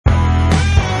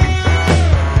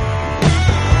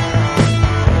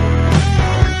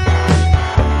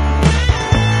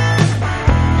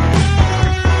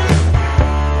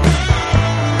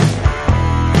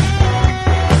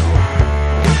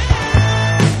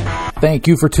Thank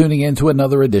you for tuning in to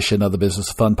another edition of the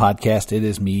Business of Fun podcast. It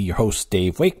is me, your host,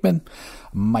 Dave Wakeman.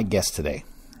 My guest today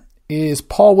is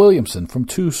Paul Williamson from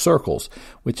Two Circles,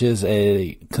 which is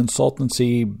a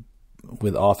consultancy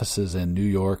with offices in New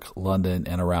York, London,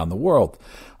 and around the world.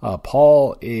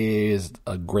 Paul is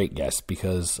a great guest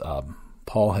because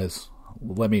Paul has,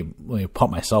 let me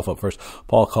pump myself up first.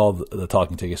 Paul called the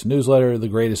Talking Tickets newsletter the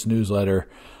greatest newsletter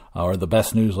or the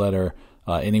best newsletter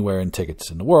anywhere in tickets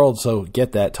in the world. So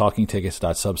get that,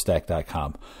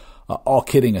 talkingtickets.substack.com. All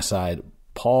kidding aside,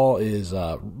 Paul is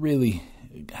really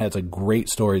has a great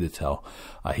story to tell.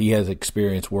 He has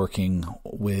experience working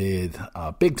with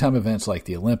big-time events like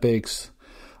the Olympics,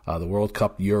 the World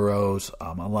Cup, Euros,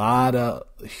 a lot of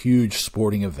huge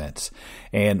sporting events.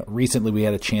 And recently we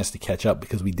had a chance to catch up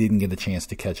because we didn't get a chance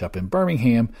to catch up in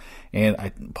Birmingham.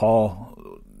 And Paul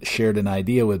shared an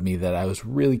idea with me that I was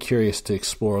really curious to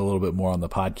explore a little bit more on the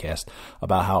podcast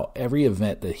about how every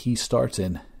event that he starts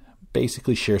in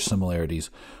basically shares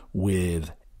similarities with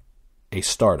a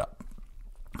startup.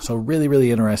 So really,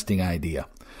 really interesting idea.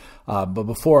 But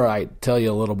before I tell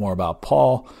you a little more about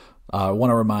Paul, I want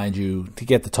to remind you to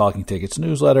get the Talking Tickets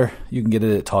newsletter. You can get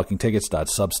it at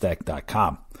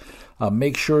talkingtickets.substack.com.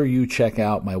 Make sure you check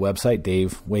out my website,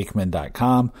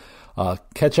 davewakeman.com.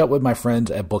 Catch up with my friends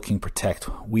at Booking Protect.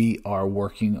 We are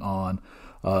working on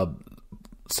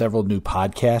several new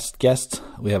podcast guests.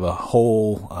 We have a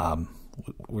whole,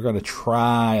 we're going to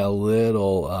try a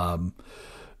little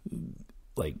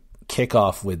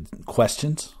kickoff with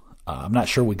questions. I'm not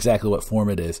sure exactly what form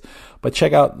it is, but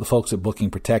check out the folks at Booking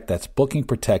Protect. That's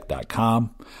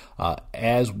bookingprotect.com.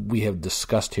 As we have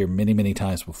discussed here many, many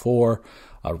times before,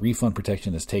 refund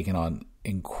protection has taken on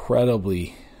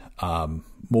incredibly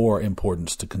more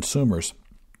importance to consumers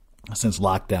since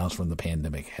lockdowns from the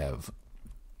pandemic have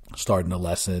started to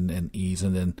lessen and ease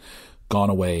and then gone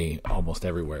away almost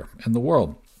everywhere in the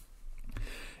world.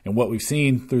 And what we've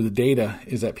seen through the data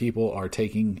is that people are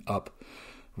taking up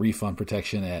refund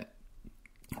protection at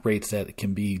rates that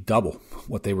can be double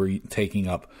what they were taking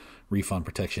up refund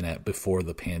protection at before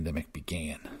the pandemic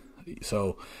began.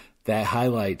 So that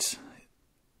highlights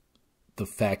the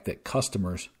fact that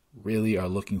customers really are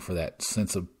looking for that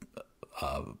sense of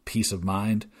peace of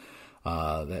mind,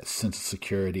 that sense of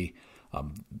security,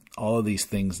 all of these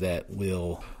things that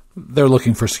they're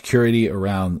looking for security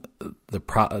around the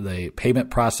payment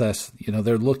process.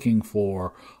 They're looking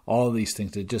for all of these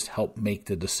things to just help make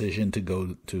the decision to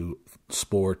go to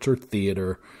sports or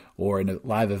theater or in a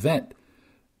live event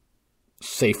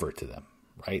safer to them,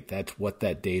 right? That's what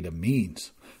that data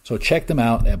means. So check them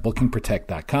out at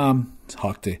bookingprotect.com.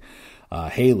 Talk to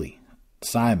Haley,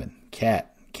 Simon,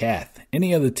 Kath,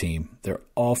 any other team. They're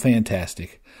all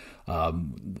fantastic.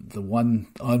 The one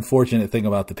unfortunate thing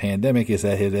about the pandemic is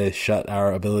that it has shut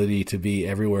our ability to be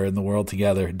everywhere in the world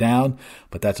together down,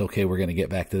 but that's okay. We're going to get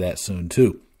back to that soon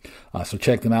too. So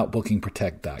check them out,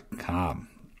 bookingprotect.com.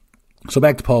 So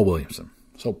back to Paul Williamson.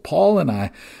 So Paul and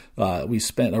I, we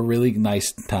spent a really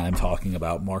nice time talking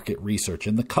about market research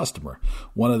and the customer.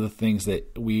 One of the things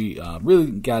that we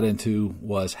really got into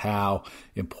was how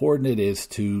important it is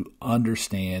to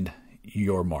understand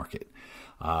your market.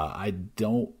 I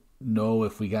don't know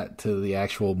if we got to the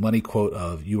actual money quote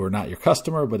of you are not your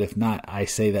customer, but if not, I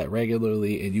say that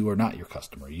regularly, and you are not your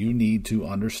customer. You need to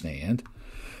understand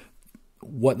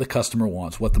what the customer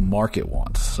wants, what the market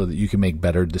wants, so that you can make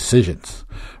better decisions,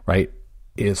 right?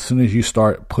 As soon as you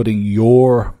start putting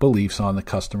your beliefs on the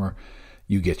customer,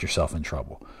 you get yourself in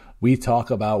trouble. We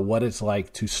talk about what it's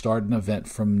like to start an event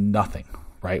from nothing,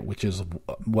 right? Which is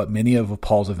what many of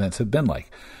Paul's events have been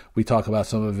like. We talk about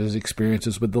some of his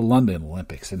experiences with the London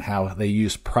Olympics and how they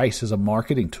use price as a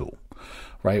marketing tool,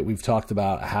 right? We've talked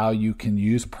about how you can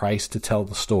use price to tell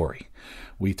the story.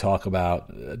 We talk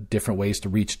about different ways to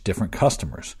reach different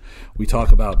customers. We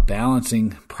talk about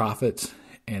balancing profits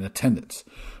and attendance.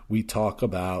 We talk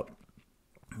about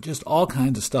just all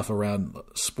kinds of stuff around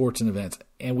sports and events.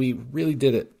 And we really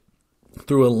did it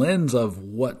through a lens of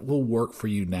what will work for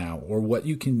you now or what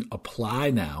you can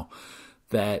apply now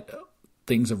that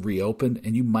things have reopened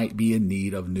and you might be in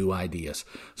need of new ideas.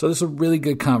 So this is a really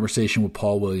good conversation with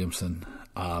Paul Williamson.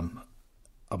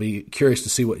 I'll be curious to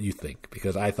see what you think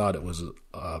because I thought it was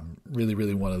really,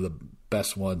 really one of the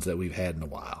best ones that we've had in a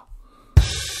while.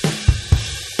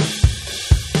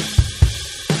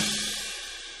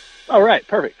 All right,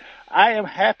 perfect. I am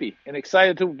happy and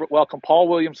excited to welcome Paul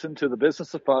Williamson to the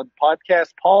Business of Fun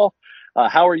podcast. Paul,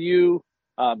 how are you?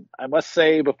 I must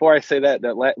say, before I say that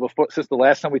since the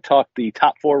last time we talked, the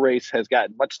top four race has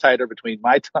gotten much tighter between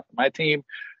my team,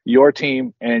 your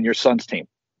team, and your son's team.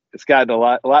 It's gotten a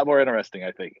lot more interesting,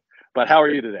 I think. But how are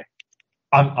you today?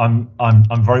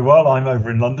 I'm very well. I'm over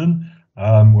in London,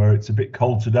 where it's a bit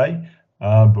cold today,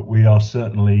 but we are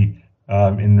certainly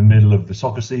in the middle of the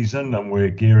soccer season, and we're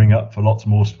gearing up for lots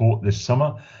more sport this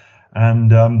summer.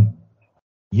 And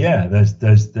yeah, there's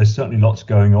certainly lots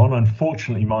going on.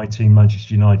 Unfortunately, my team,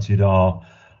 Manchester United, are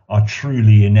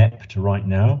truly inept right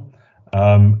now,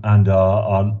 and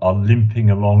are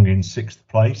limping along in sixth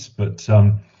place. But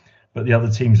the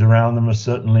other teams around them are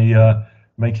certainly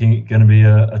making it going to be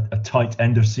a tight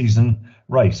end of season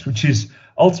race, which is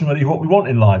ultimately what we want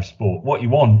in live sport. What you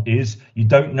want is you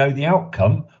don't know the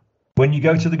outcome when you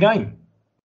go to the game.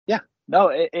 Yeah, no,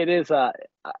 it is. I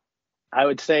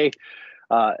would say,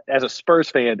 as a Spurs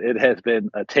fan, it has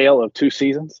been a tale of two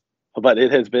seasons, but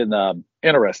it has been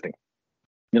interesting.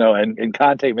 And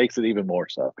Conte makes it even more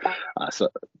so.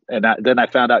 Then I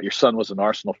found out your son was an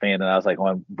Arsenal fan, and I was like,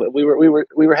 well, but we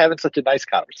were having such a nice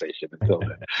conversation until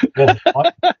then. Well,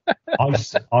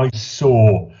 I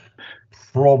saw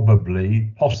probably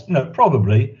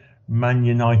Man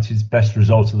United's best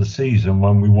result of the season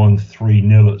when we won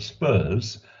 3-0 at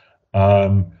Spurs,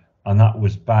 and that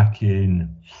was back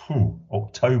in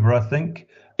October, I think.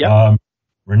 Yep.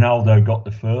 Ronaldo got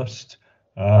the first.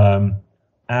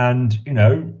 And,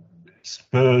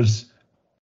 Spurs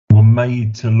were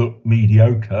made to look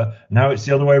mediocre. Now it's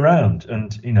the other way around.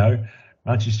 And,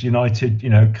 Manchester United,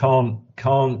 can't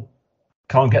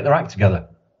get their act together.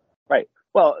 Right.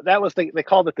 Well, that was they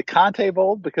called it the Conte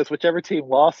Bowl, because whichever team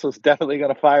lost was definitely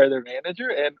going to fire their manager.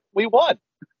 And we won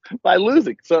by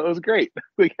losing. So it was great.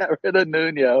 We got rid of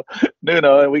Nuno,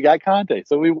 and we got Conte.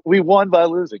 So we won by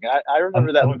losing. I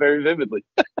remember that one very vividly.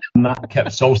 And that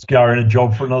kept Solskjaer in a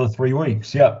job for another 3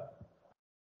 weeks. Yeah.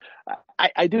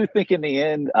 I do think in the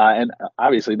end, and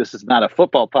obviously this is not a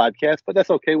football podcast, but that's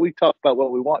okay. We talk about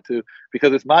what we want to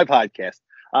because it's my podcast.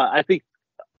 I think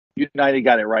United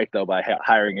got it right, though, by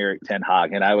hiring Erik ten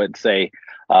Hag. And I would say,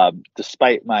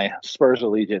 despite my Spurs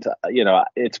allegiance,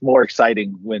 it's more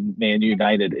exciting when Man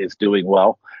United is doing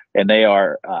well. And they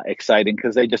are exciting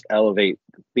because they just elevate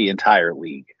the entire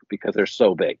league because they're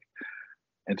so big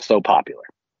and so popular.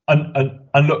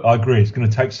 And look, I agree. It's going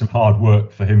to take some hard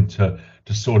work for him to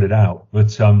sort it out.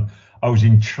 But I was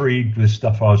intrigued with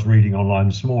stuff I was reading online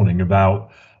this morning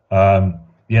about the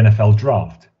NFL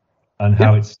draft and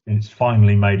how it's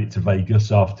finally made it to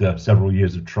Vegas after several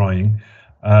years of trying.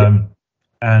 And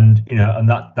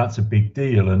that's a big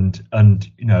deal. And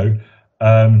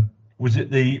was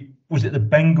it the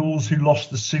Bengals who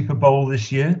lost the Super Bowl this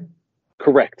year?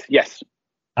 Correct. Yes.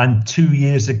 And 2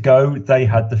 years ago, they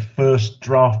had the first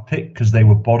draft pick because they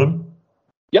were bottom.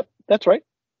 Yep, that's right.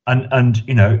 And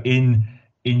in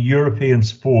European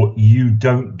sport, you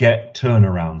don't get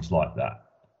turnarounds like that.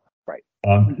 Right.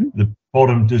 The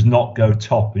bottom does not go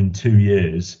top in 2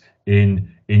 years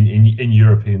in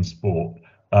European sport.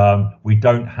 We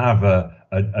don't have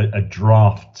a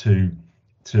draft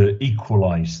to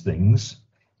equalize things.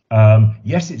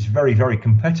 Yes, it's very, very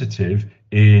competitive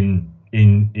in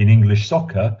English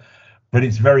soccer, but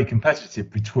it's very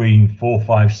competitive between 4,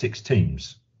 5, 6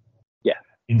 teams. Yeah.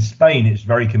 In Spain, it's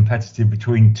very competitive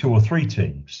between 2 or 3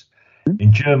 teams.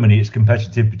 In Germany, it's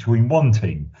competitive between 1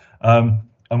 team.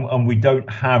 And we don't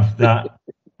have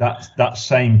that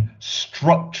same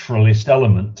structuralist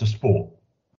element to sport.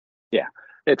 Yeah.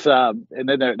 It's and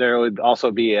then there would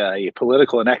also be a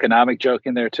political and economic joke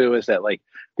in there too, is that like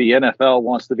the NFL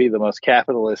wants to be the most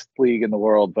capitalist league in the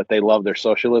world, but they love their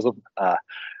socialism.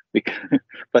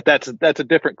 But that's a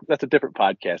different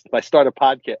podcast. If I start a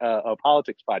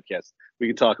politics podcast, we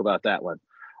can talk about that one.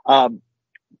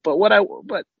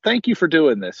 But thank you for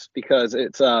doing this, because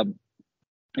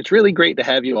it's really great to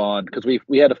have you on, because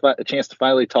we had a chance to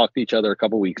finally talk to each other a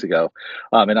couple weeks ago.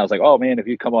 And I was like, oh man, if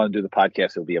you come on and do the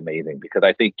podcast, it'll be amazing, because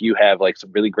I think you have like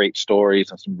some really great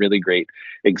stories and some really great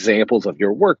examples of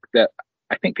your work that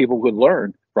I think people would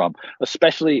learn from,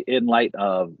 especially in light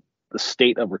of the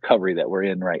state of recovery that we're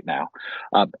in right now.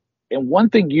 And one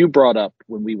thing you brought up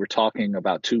when we were talking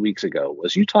about 2 weeks ago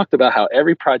was you talked about how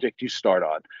every project you start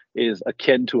on is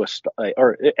akin to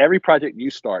every project you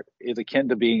start is akin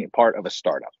to being part of a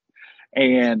startup.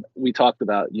 And we talked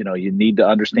about, you need to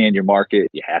understand your market.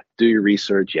 You have to do your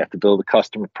research. You have to build a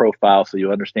customer profile so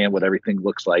you understand what everything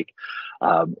looks like.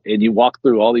 And you walk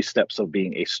through all these steps of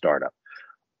being a startup.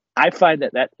 I find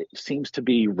that seems to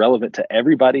be relevant to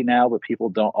everybody now, but people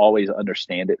don't always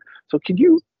understand it. So can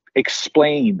you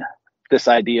explain this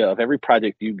idea of every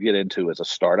project you get into as a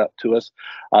startup to us?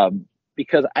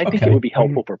 Because I think it would be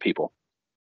helpful for people.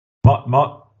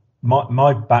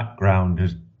 My background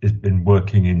has been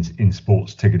working in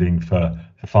sports ticketing for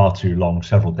far too long,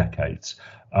 several decades.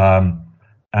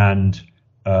 And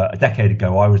a decade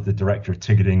ago, I was the director of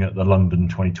ticketing at the London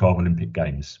 2012 Olympic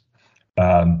Games,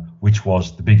 which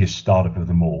was the biggest startup of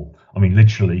them all. I mean,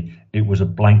 literally, it was a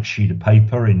blank sheet of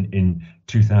paper in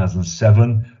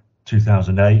 2007,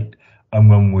 2008. And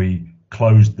when we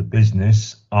closed the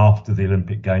business after the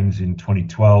Olympic Games in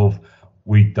 2012,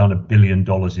 we'd done $1 billion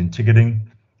in ticketing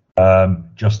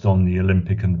just on the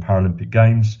Olympic and the Paralympic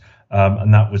Games.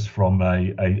 And that was from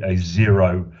a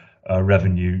zero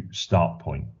revenue start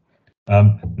point.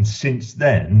 And since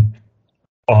then,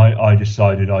 I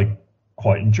decided I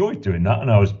quite enjoyed doing that,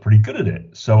 and I was pretty good at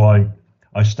it. So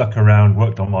I stuck around,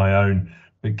 worked on my own,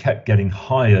 but kept getting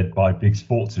hired by big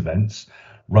sports events,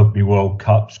 Rugby World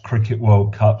Cups, Cricket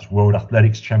World Cups, World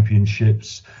Athletics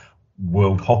Championships,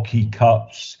 World Hockey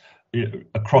Cups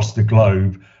across the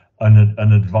globe,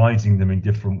 and advising them in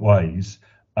different ways.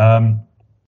 And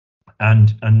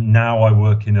now I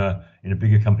work in a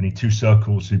bigger company, Two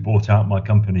Circles, who bought out my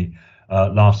company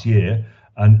last year,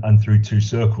 and through Two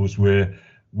Circles we're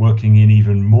working in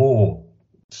even more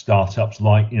startups,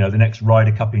 like the next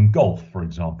Ryder Cup in golf, for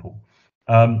example.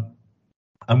 And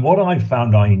what I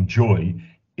found I enjoy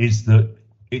is that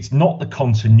it's not the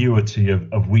continuity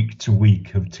of week to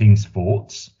week of team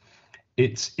sports.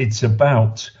 It's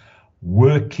about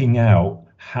working out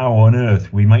how on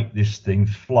earth we make this thing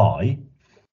fly,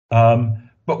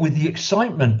 but with the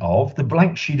excitement of the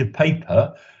blank sheet of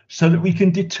paper, so that we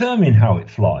can determine how it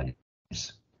flies,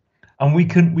 and we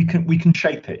can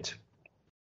shape it.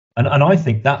 And I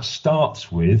think that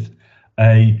starts with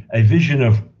a vision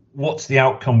of what's the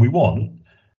outcome we want,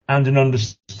 and an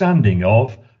understanding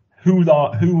of who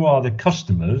are the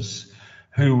customers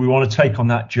who we want to take on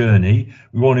that journey,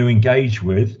 we want to engage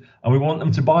with, and we want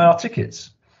them to buy our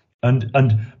tickets.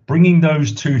 And bringing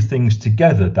those two things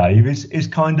together, Dave, is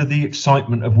kind of the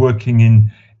excitement of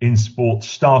working in sports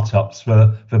startups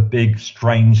for big,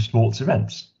 strange sports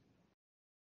events.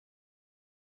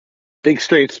 Big,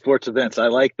 strange sports events. I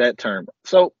like that term.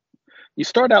 So you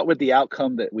start out with the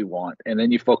outcome that we want, and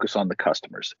then you focus on the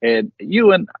customers. And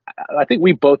I think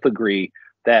we both agree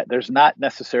that there's not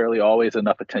necessarily always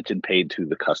enough attention paid to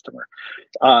the customer.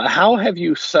 How have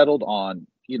you settled on,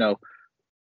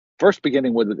 first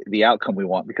beginning with the outcome we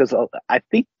want? Because I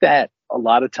think that a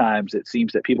lot of times it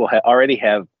seems that people already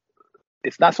have.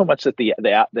 It's not so much that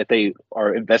that they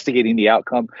are investigating the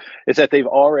outcome; it's that they've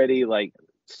already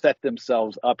set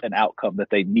themselves up an outcome that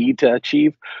they need to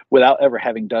achieve without ever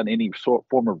having done any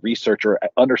form of research or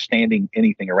understanding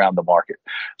anything around the market.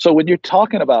 So when you're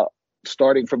talking about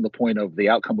starting from the point of the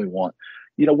outcome we want,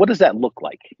 what does that look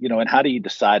like? And how do you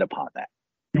decide upon that?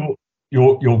 You're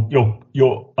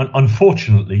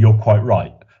unfortunately, you're quite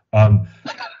right.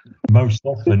 Most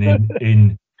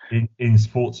often in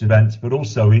sports events, but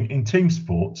also in team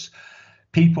sports,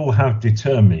 people have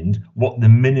determined what the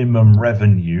minimum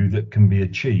revenue that can be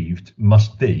achieved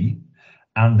must be,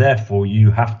 and therefore you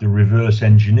have to reverse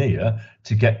engineer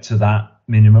to get to that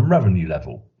minimum revenue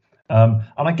level. And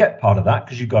I get part of that,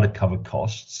 because you've got to cover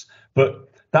costs, but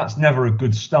that's never a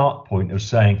good start point of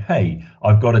saying, hey,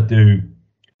 I've got to do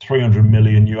 $300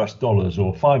 million or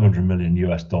 $500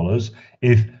 million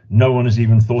if no one has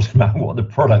even thought about what the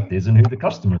product is and who the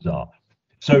customers are.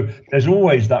 So there's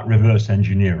always that reverse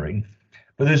engineering,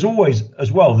 but there's always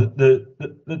as well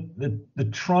the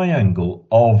triangle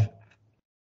of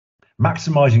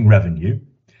maximizing revenue,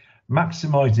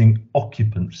 maximizing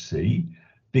occupancy,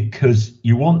 because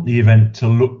you want the event to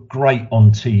look great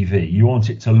on TV. You want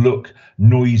it to look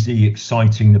noisy,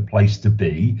 exciting, the place to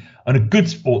be. And a good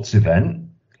sports event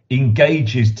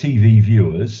engages TV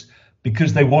viewers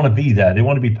because they want to be there. They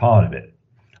want to be part of it.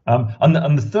 And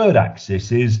the third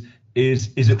axis is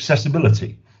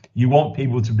accessibility. You want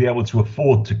people to be able to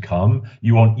afford to come.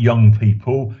 You want young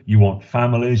people. You want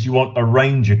families. You want a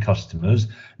range of customers,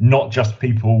 not just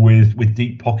people with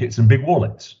deep pockets and big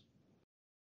wallets.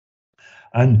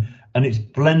 And it's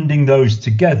blending those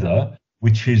together,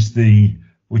 which is the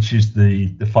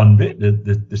fun bit,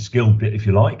 the skill bit, if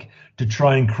you like, to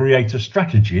try and create a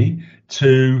strategy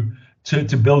to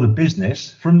build a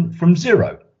business from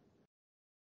zero.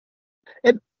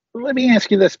 And let me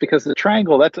ask you this, because the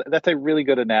triangle, that's a really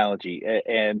good analogy,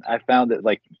 and I found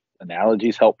that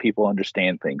analogies help people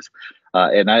understand things,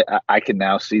 and I can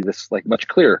now see this much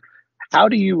clearer. How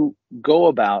do you go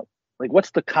about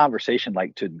what's the conversation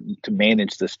like to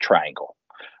manage this triangle?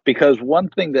 Because one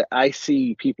thing that I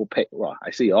see people pay,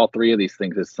 I see all three of these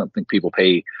things as something people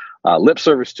pay lip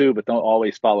service to, but don't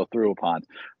always follow through upon.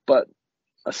 But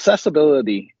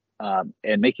accessibility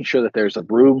and making sure that there's a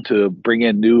room to bring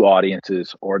in new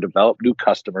audiences or develop new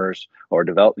customers or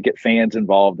get fans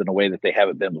involved in a way that they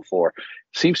haven't been before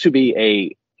seems to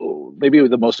be maybe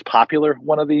the most popular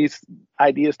one of these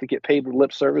ideas to get paid with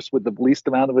lip service with the least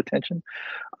amount of attention.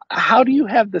 How do you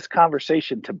have this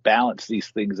conversation to balance these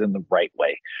things in the right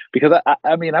way? Because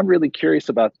I mean, I'm really curious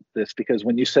about this, because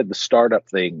when you said the startup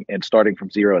thing and starting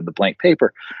from zero in the blank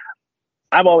paper,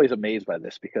 I'm always amazed by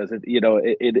this, because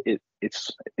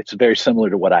it's very similar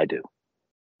to what I do.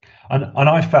 And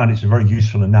I found it's a very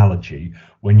useful analogy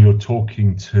when you're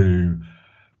talking to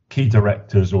key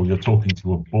directors or you're talking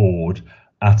to a board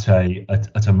at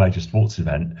a major sports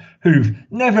event who've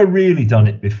never really done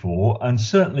it before and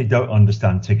certainly don't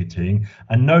understand ticketing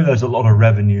and know there's a lot of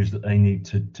revenues that they need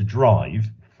to drive.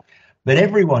 But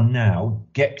everyone now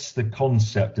gets the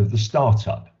concept of the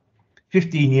startup.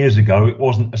 15 years ago, it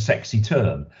wasn't a sexy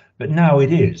term, but now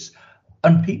it is.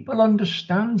 And people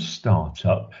understand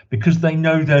startup because they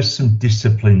know there's some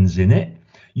disciplines in it.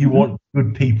 You want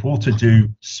good people to do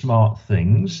smart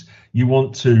things. You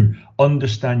want to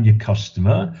understand your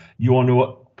customer. You want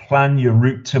to plan your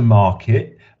route to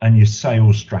market and your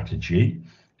sales strategy.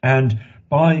 And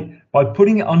by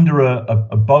putting it under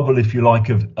a bubble, if you like,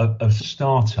 of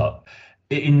startup,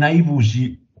 it enables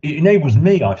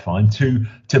me, I find, to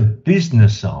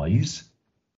businessize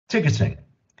ticketing.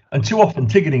 And too often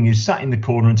ticketing is sat in the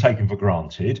corner and taken for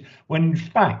granted, when in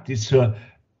fact it's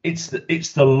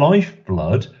the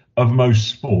lifeblood of most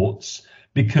sports,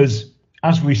 because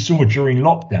as we saw during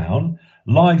lockdown,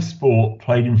 live sport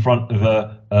played in front of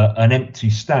an empty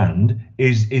stand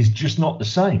is just not the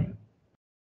same.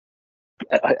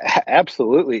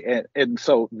 Absolutely. And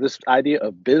so this idea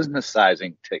of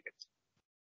businessizing tickets,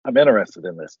 I'm interested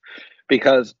in this,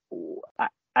 because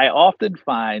I often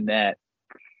find that,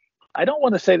 I don't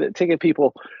want to say that ticket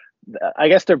people, I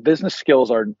guess their business skills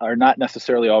are not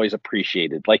necessarily always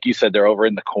appreciated. Like you said, they're over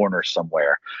in the corner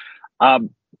somewhere. When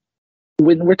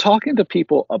we're talking to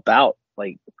people about,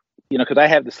 like, because I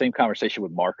have the same conversation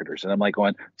with marketers, and I'm like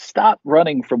going, stop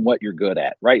running from what you're good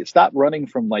at, right? Stop running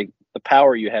from like the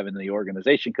power you have in the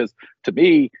organization. Because to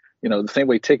me, the same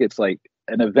way tickets, like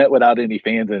an event without any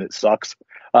fans and it sucks.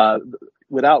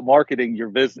 Without marketing your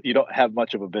business, you don't have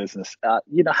much of a business.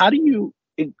 How do you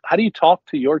talk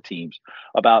to your teams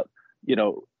about,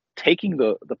 taking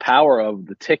the power of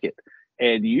the ticket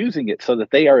and using it so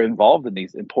that they are involved in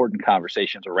these important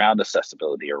conversations around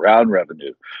accessibility, around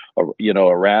revenue, or,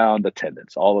 around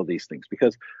attendance, all of these things?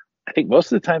 Because I think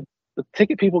most of the time the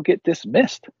ticket people get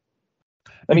dismissed.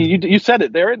 I mean, you said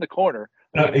it, they're in the corner.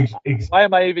 Why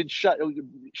am I even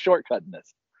shortcutting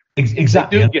this?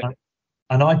 Exactly.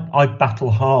 And I battle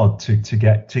hard to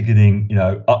get ticketing,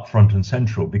 up front and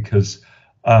central, because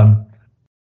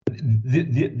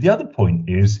the other point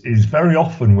is very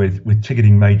often with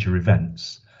ticketing major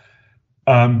events,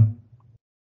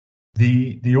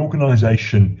 the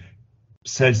organization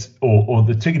says, or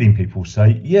the ticketing people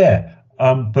say,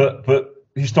 but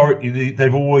historically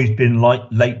they've always been like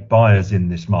late buyers in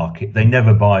this market. They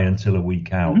never buy until a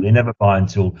week out. They never buy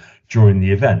until during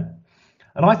the event.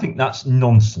 And I think that's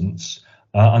nonsense,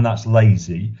 and that's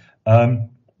lazy,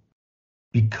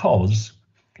 because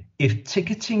if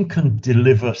ticketing can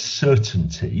deliver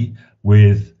certainty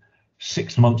with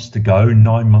 6 months to go,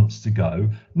 9 months to go,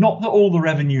 not that all the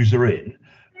revenues are in,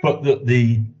 but that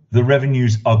the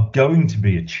revenues are going to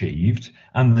be achieved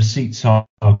and the seats are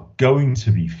going to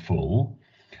be full,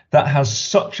 that has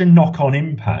such a knock-on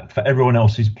impact for everyone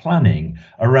else's planning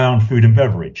around food and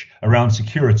beverage, around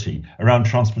security, around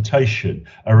transportation,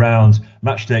 around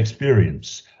match day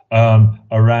experience,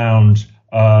 around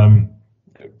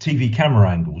TV camera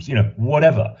angles,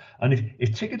 whatever. And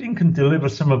if ticketing can deliver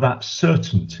some of that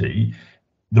certainty,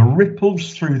 the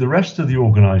ripples through the rest of the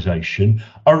organization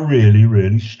are really,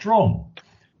 really strong.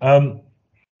 And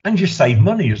you save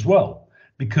money as well,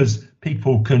 because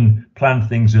people can plan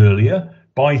things earlier,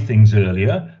 buy things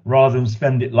earlier, rather than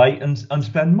spend it late and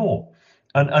spend more.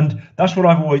 And that's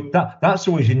what that's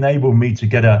always enabled me to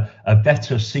get a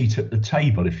better seat at the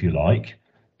table, if you like,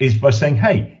 is by saying,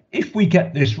 hey, if we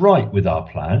get this right with our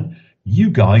plan, you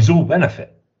guys all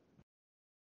benefit.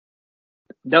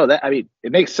 No, it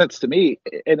makes sense to me.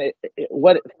 And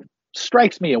what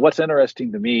strikes me and what's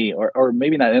interesting to me, or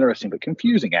maybe not interesting, but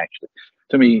confusing actually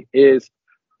to me, is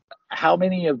how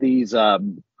many of these,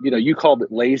 you called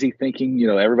it lazy thinking,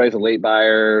 everybody's a late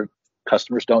buyer,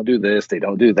 customers don't do this, they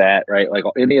don't do that, right? Like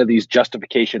any of these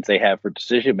justifications they have for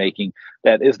decision making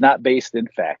that is not based in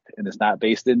fact, and it's not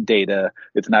based in data,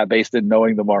 it's not based in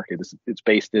knowing the market, it's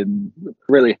based in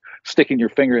really sticking your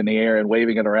finger in the air and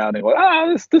waving it around and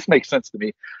going, this makes sense to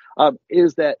me,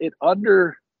 is that it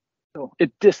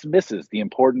it dismisses the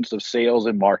importance of sales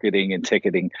and marketing and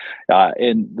ticketing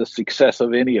in the success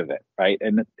of any event, right?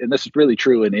 And this is really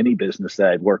true in any business that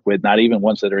I've worked with, not even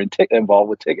ones that are involved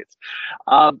with tickets.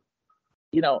 Um,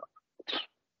 you know,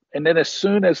 and then as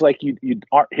soon as like you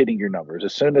aren't hitting your numbers,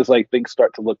 as soon as like things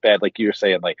start to look bad, like you're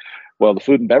saying, like, well, the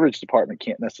food and beverage department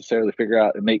can't necessarily figure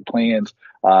out and make plans.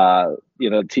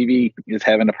 TV is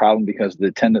having a problem because the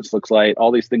attendance looks light.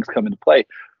 All these things come into play.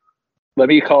 Let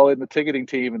me call in the ticketing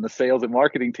team and the sales and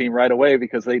marketing team right away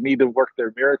because they need to work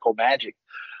their miracle magic.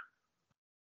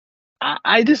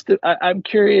 I'm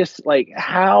curious, like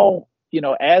how,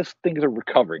 as things are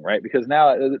recovering, right? Because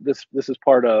now this is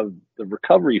part of the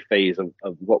recovery phase of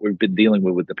what we've been dealing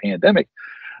with the pandemic.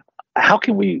 How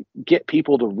can we get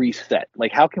people to reset?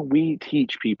 Like, how can we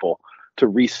teach people to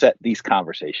reset these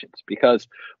conversations? Because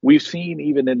we've seen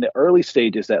even in the early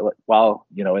stages that while,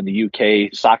 in the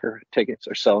UK, soccer tickets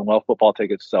are selling well, football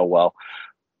tickets sell well,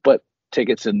 but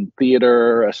tickets in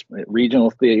theater, regional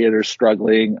theaters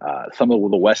struggling. Some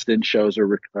of the West End shows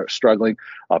are struggling.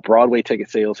 Broadway ticket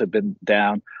sales have been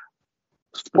down.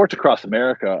 Sports across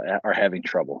America are having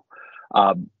trouble.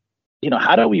 How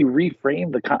do we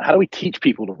how do we teach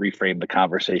people to reframe the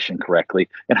conversation correctly?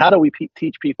 And how do we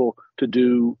teach people to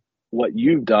do what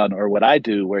you've done or what I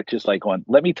do, where it's just like going,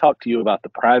 let me talk to you about the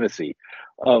privacy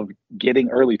of getting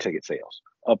early ticket sales,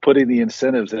 of putting the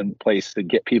incentives in place to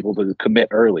get people to commit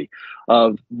early,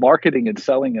 of marketing and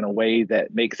selling in a way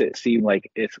that makes it seem like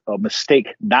it's a mistake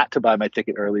not to buy my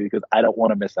ticket early because I don't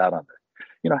want to miss out on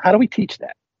this. How do we teach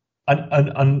that?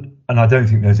 And I don't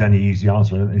think there's any easy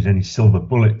answer. I don't think there's any silver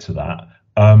bullet to that.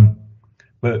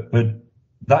 But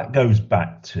that goes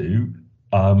back to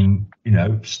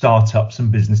startups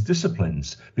and business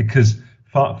disciplines, because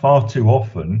far too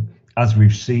often, as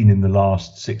we've seen in the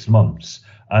last 6 months,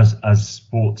 as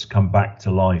sports come back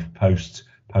to life post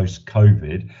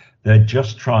COVID, they're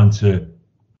just trying to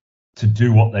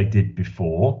do what they did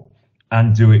before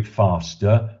and do it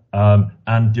faster,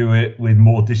 and do it with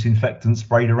more disinfectant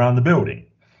sprayed around the building,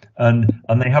 and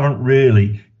they haven't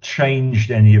really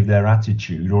changed any of their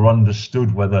attitude or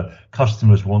understood whether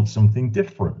customers want something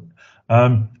different.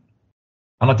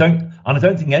 And I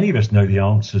don't think any of us know the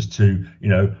answers to,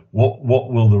 what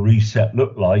will the reset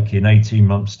look like in 18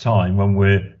 months' time when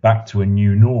we're back to a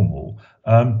new normal.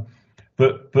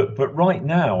 But right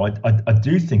now, I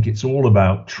do think it's all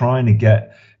about trying to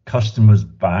get customers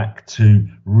back to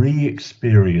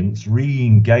re-experience,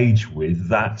 re-engage with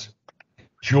that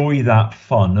joy, that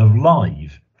fun of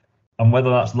live. And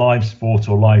whether that's live sport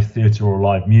or live theatre or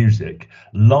live music,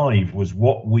 live was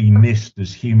what we missed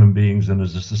as human beings and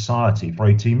as a society for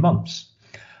 18 months.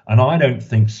 And I don't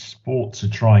think sports are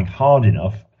trying hard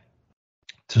enough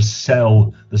to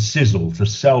sell the sizzle, to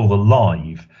sell the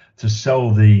live, to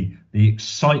sell the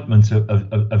excitement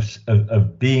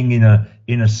of being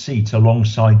in a seat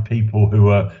alongside people who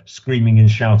are screaming and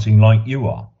shouting like you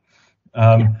are.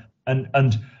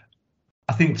 And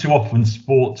I think too often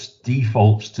sports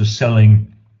defaults to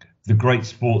selling the great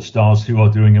sports stars who are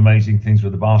doing amazing things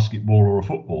with a basketball or a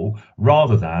football,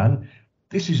 rather than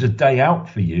this is a day out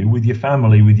for you with your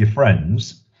family, with your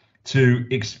friends, to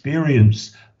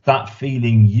experience that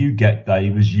feeling you get,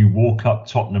 Dave, as you walk up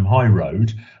Tottenham High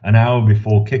Road an hour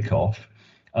before kickoff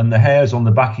and the hairs on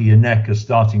the back of your neck are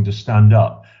starting to stand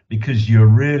up because you're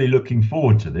really looking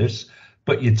forward to this,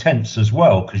 but you're tense as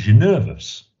well because you're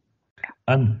nervous.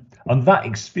 And that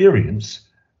experience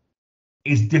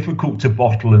is difficult to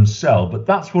bottle and sell, but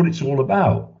that's what it's all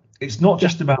about. It's not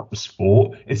just about the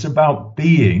sport, it's about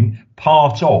being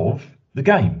part of the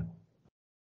game.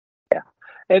 Yeah.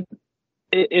 And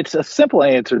it's a simple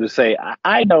answer to say,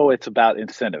 I know it's about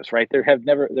incentives, right?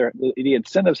 The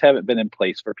incentives haven't been in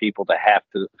place for people to have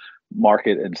to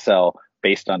market and sell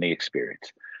based on the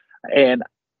experience. And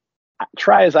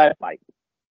try as I might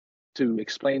to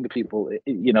explain to people,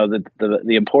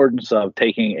 the importance of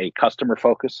taking a customer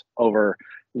focus over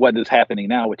what is happening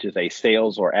now, which is a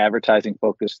sales or advertising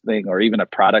focused thing, or even a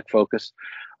product focus.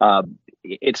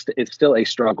 It's still a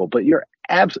struggle, but you're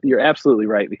absolutely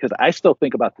right, because I still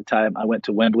think about the time I went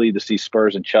to Wembley to see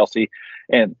Spurs and Chelsea,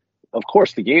 and of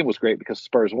course the game was great because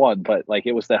Spurs won, but like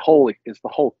it's the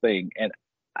whole thing. And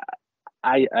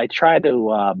I try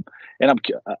to, and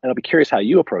I'll be curious how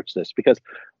you approach this, because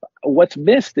what's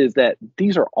missed is that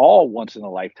these are all once in a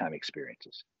lifetime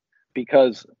experiences,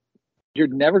 because you're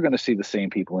never going to see the same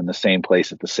people in the same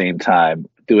place at the same time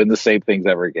doing the same things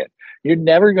ever again. You're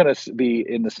never going to be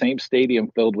in the same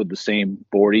stadium filled with the same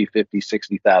 40, 50,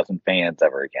 60,000 fans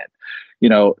ever again.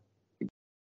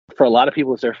 For a lot of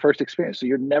people, it's their first experience. So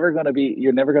you're never going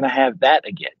to have that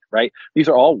again, right? These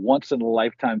are all once in a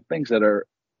lifetime things that are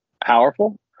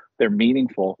powerful. they're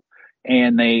meaningful,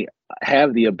 and they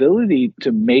have the ability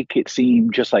to make it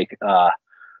seem just like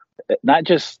not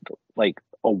just like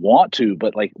a want to,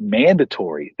 but like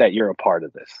mandatory that you're a part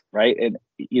of this, right? And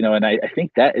and I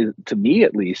think that is, to me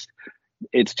at least,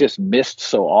 it's just missed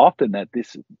so often that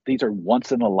these are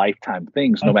once in a lifetime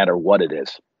things, no matter what it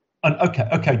is. And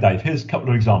okay, Dave. Here's a couple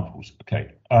of examples.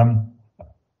 Okay,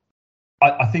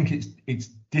 I think it's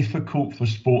difficult for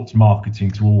sports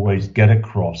marketing to always get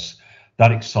across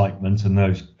that excitement and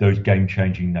those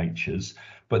game-changing natures,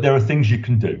 but there are things you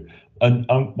can do. And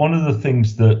one of the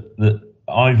things that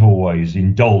I've always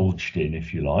indulged in,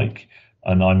 if you like,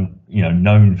 and I'm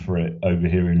known for it over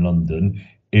here in London,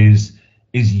 is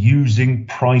using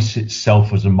price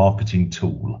itself as a marketing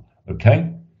tool.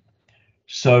 Okay,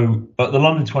 so at the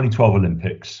London 2012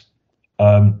 Olympics,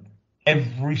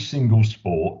 every single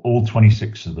sport, all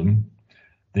 26 of them,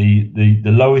 the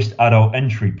lowest adult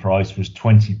entry price was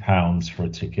 £20 for a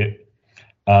ticket,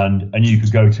 and you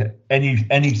could go to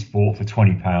any sport for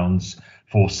 £20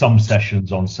 for some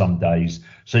sessions on some days.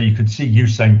 So you could see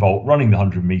Usain Bolt running the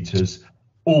 100 meters,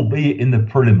 albeit in the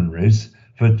preliminaries,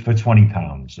 for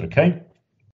 £20. Okay,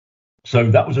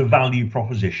 so that was a value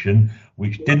proposition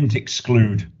which didn't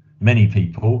exclude many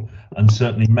people and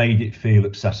certainly made it feel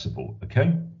accessible.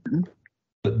 Okay,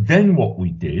 but then what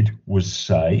we did was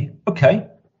say, okay,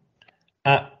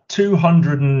 at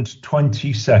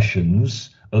 220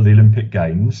 sessions of the Olympic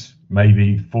Games,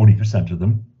 maybe 40% of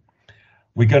them,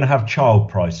 we're going to have child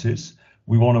prices.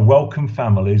 We want to welcome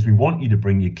families. We want you to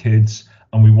bring your kids,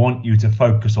 and we want you to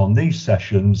focus on these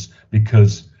sessions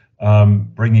because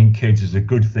bringing kids is a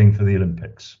good thing for the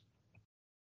Olympics.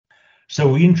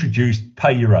 So we introduced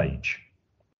pay your age.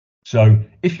 So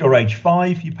if you're age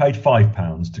 5, you paid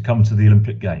 £5 to come to the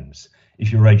Olympic Games.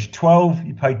 If you're age 12,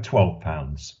 you paid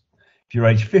 £12. If you're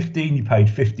age 15, you paid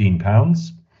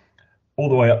 £15, all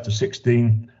the way up to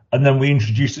 16. And then we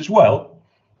introduced as well,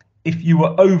 if you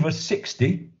were over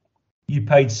 60, you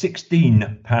paid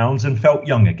 £16 and felt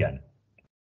young again.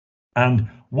 And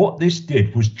what this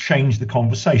did was change the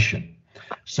conversation.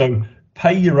 So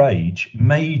pay your age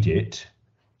made it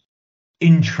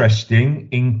interesting,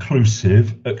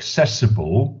 inclusive,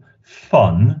 accessible,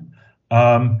 fun,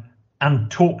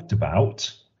 and talked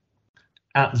about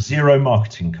at zero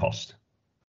marketing cost.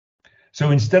 So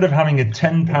instead of having a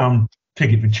 £10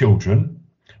 ticket for children,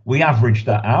 we averaged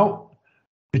that out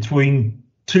between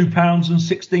 £2 and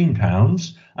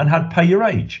 £16 and had pay your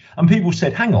age. And people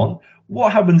said, hang on,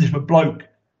 what happens if a bloke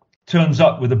turns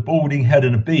up with a balding head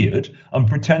and a beard and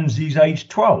pretends he's age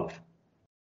 12?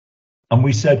 And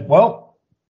we said, well,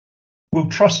 we'll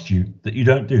trust you that you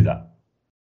don't do that.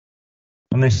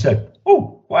 And they said,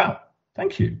 oh, wow,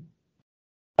 thank you.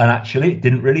 And actually, it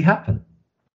didn't really happen.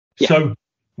 Yeah. So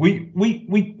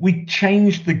we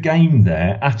changed the game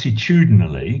there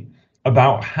attitudinally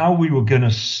about how we were going to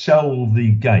sell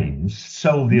the games,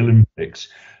 sell the Olympics,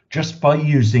 just by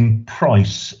using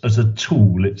price as a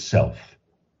tool itself.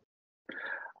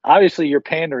 Obviously, you're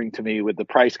pandering to me with the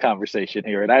price conversation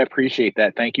here, and I appreciate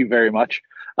that. Thank you very much.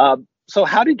 So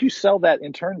how did you sell that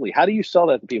internally? How do you sell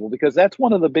that to people? Because that's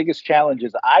one of the biggest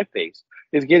challenges I face,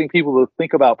 is getting people to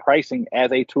think about pricing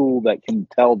as a tool that can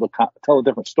tell a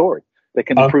different story, that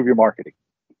can improve your marketing.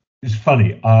 It's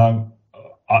funny.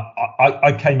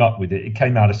 I came up with it. It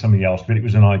came out of something else, but it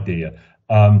was an idea.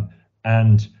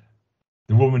 And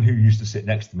the woman who used to sit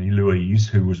next to me, Louise,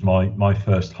 who was my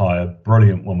first hire,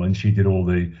 brilliant woman. She did all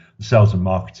the sales and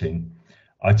marketing.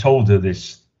 I told her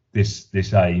this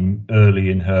aim early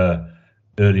in her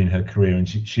career, and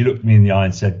she looked me in the eye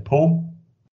and said, Paul,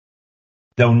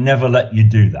 they'll never let you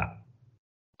do that.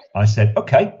 I said,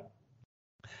 okay,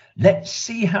 let's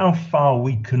see how far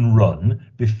we can run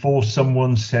before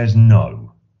someone says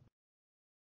no.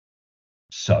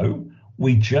 So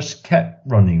we just kept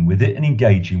running with it and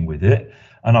engaging with it.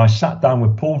 And I sat down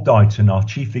with Paul Dighton, our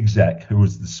chief exec, who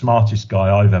was the smartest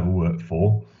guy I've ever worked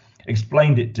for,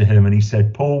 explained it to him, and he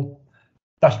said, Paul,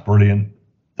 that's brilliant.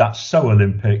 That's so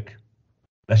Olympic.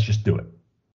 Let's just do it.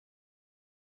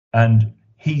 And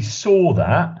he saw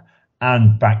that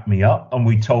and backed me up. And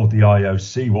we told the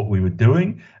IOC what we were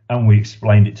doing, and we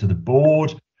explained it to the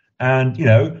board. And,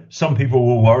 some people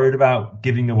were worried about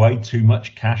giving away too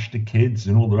much cash to kids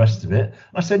and all the rest of it.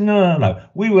 I said, no.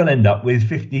 We will end up with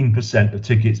 15% of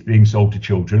tickets being sold to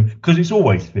children, because it's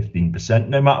always 15%,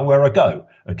 no matter where I go.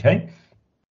 Okay.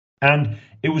 And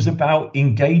it was about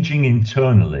engaging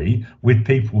internally with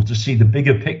people to see the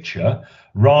bigger picture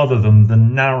rather than the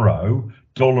narrow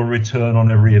dollar return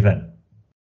on every event.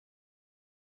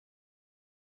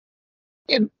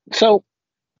 And so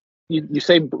you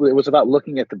say it was about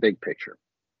looking at the big picture.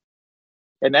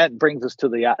 And that brings us to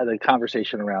the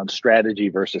conversation around strategy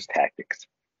versus tactics.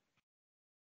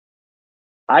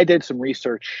 I did some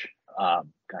research.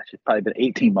 It's probably been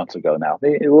 18 months ago now.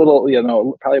 A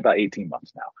little, probably about 18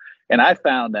 months now. And I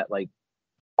found that like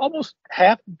almost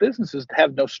half businesses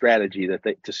have no strategy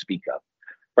to speak of,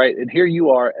 right? And here you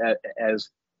are, as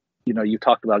you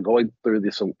talked about going through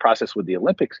this process with the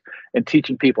Olympics and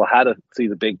teaching people how to see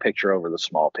the big picture over the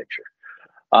small picture.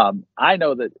 I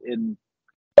know that in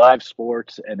live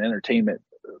sports and entertainment,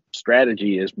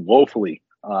 strategy is woefully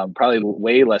probably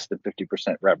way less than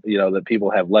 50% that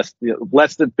people have less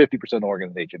than 50%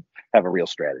 organization have a real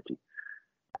strategy.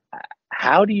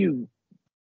 How do you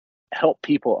help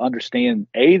people understand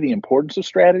the importance of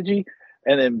strategy,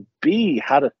 and then B,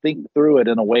 how to think through it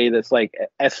in a way that's like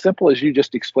as simple as you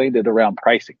just explained it around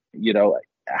pricing?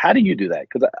 How do you do that?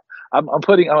 Because I'm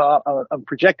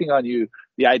projecting on you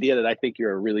the idea that I think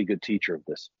you're a really good teacher of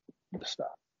this stuff.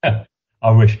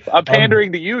 I wish. I'm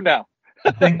pandering to you now.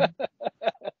 I think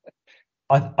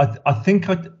I think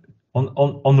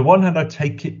on the one hand, I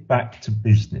take it back to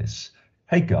business.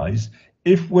 Hey guys,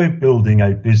 if we're building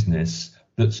a business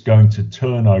that's going to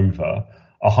turn over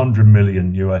 $100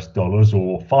 million US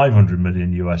or $500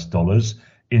 million US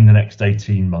in the next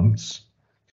 18 months,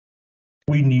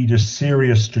 we need a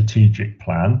serious strategic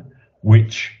plan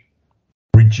which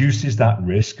reduces that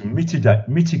risk,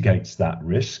 mitigates that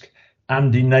risk,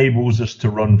 and enables us to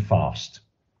run fast.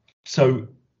 So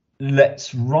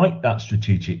let's write that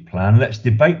strategic plan. Let's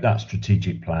debate that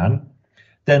strategic plan.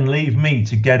 Then leave me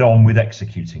to get on with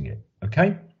executing it.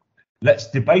 Okay? Let's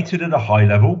debate it at a high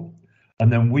level,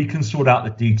 and then we can sort out the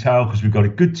detail because we've got a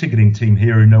good ticketing team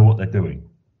here who know what they're doing.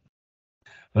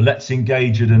 But let's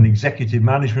engage at an executive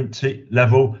management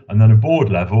level and then a board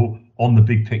level on the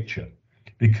big picture.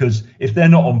 Because if they're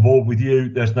not on board with you,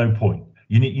 there's no point.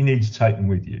 You need to take them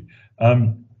with you.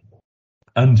 And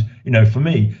for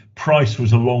me, price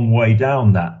was a long way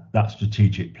down that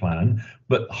strategic plan,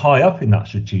 but high up in that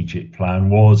strategic plan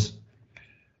was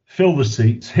fill the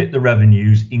seats, hit the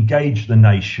revenues, engage the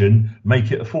nation,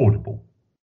 make it affordable.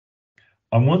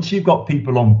 And once you've got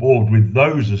people on board with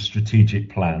those as strategic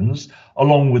plans,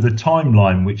 along with a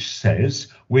timeline which says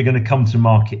we're going to come to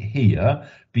market here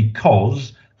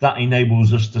because that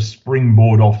enables us to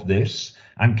springboard off this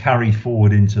and carry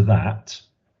forward into that,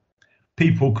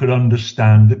 people could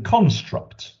understand the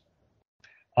construct.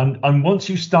 And once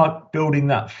you start building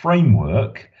that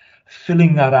framework,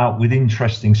 filling that out with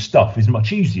interesting stuff is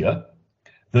much easier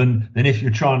than if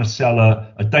you're trying to sell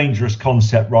a dangerous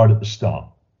concept right at the start.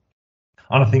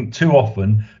 And I think too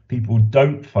often people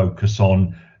don't focus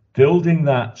on building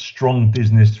that strong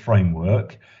business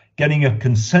framework, getting a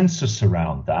consensus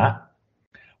around that,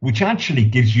 which actually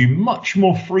gives you much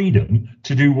more freedom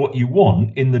to do what you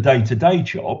want in the day-to-day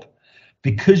job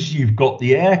because you've got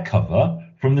the air cover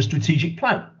from the strategic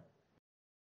plan.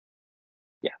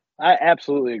 Yeah, I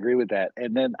absolutely agree with that.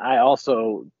 And then I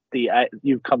also,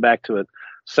 you've come back to it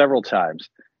several times,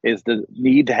 is the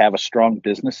need to have a strong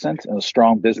business sense and a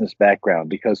strong business background,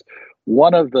 because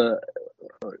one of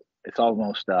it's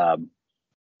almost, I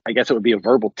guess it would be a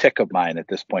verbal tick of mine at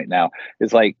this point now,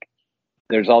 is like,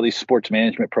 there's all these sports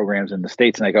management programs in the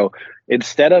States. And I go,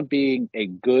 instead of being a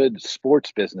good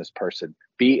sports business person,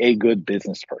 be a good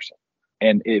business person.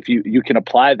 And if you can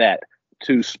apply that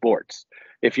to sports,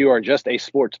 if you are just a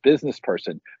sports business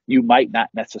person, you might not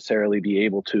necessarily be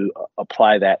able to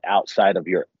apply that outside of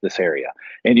this area.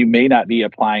 And you may not be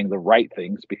applying the right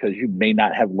things because you may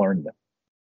not have learned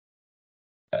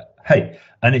them. Hey,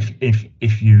 and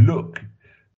if you look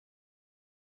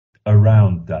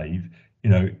around, Dave,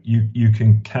 you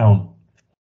can count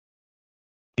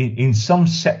in some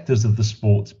sectors of the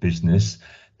sports business,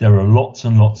 there are lots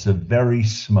and lots of very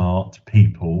smart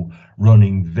people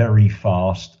running very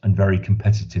fast and very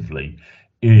competitively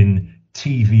in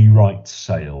TV rights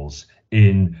sales,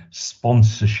 in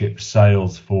sponsorship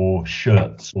sales for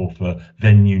shirts or for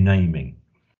venue naming.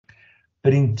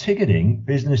 But in ticketing,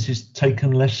 business is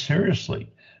taken less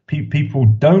seriously. People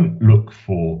don't look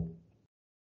for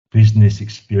business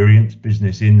experience,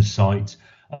 business insight,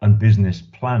 and business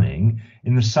planning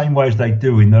in the same way as they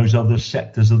do in those other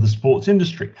sectors of the sports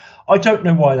industry. I don't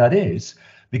know why that is,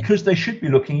 because they should be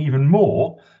looking even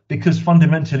more, because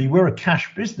fundamentally we're a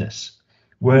cash business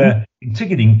where in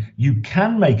ticketing you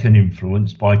can make an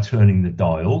influence by turning the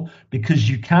dial, because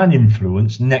you can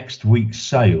influence next week's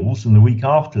sales and the week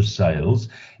after sales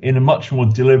in a much more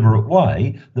deliberate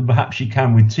way than perhaps you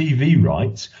can with TV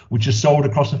rights, which are sold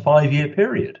across a 5-year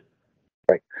period.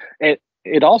 Right.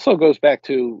 It also goes back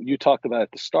to, you talked about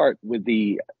at the start with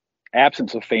the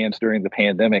absence of fans during the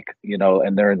pandemic,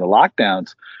 and during the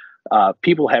lockdowns.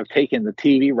 people have taken the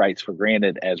TV rights for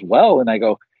granted as well. And I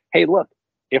go, hey, look,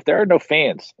 if there are no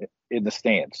fans in the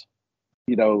stands,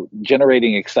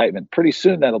 generating excitement, pretty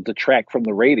soon that'll detract from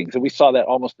the ratings. And we saw that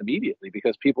almost immediately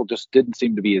because people just didn't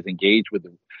seem to be as engaged with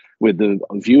the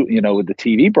view, with the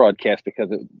TV broadcast, because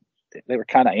they were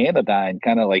kind of anodyne,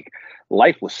 kind of like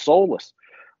life was soulless.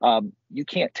 You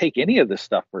can't take any of this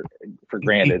stuff for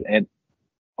granted. And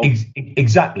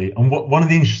exactly. And one of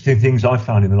the interesting things I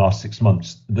found in the last 6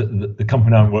 months, the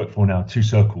company I work for now, Two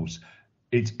Circles,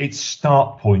 its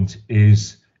start point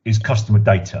is customer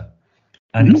data.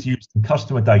 And it's using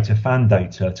customer data, fan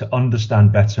data, to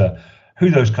understand better who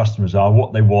those customers are,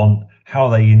 what they want, how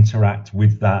they interact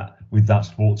with that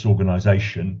sports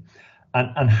organization,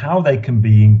 and how they can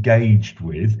be engaged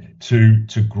with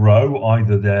to grow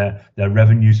either their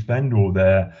revenue spend or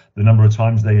the number of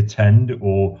times they attend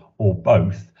or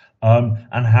both,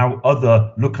 and how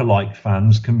other lookalike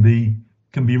fans can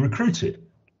be recruited.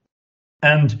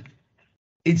 And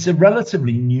it's a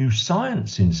relatively new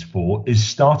science in sport, is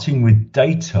starting with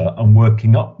data and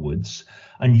working upwards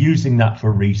and using that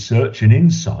for research and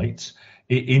insights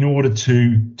in order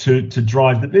to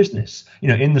drive the business.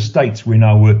 In the States, we're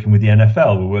now working with the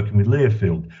NFL, we're working with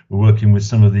Learfield, we're working with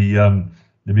some of the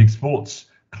big sports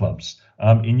clubs.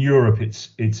 In Europe,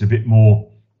 it's a bit more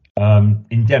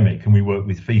endemic, and we work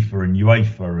with FIFA and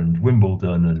UEFA and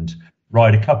Wimbledon and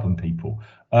Ryder Cup and people.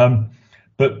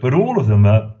 But all of them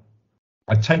are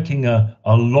taking a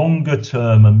longer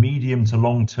term, a medium to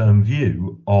long term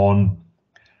view on,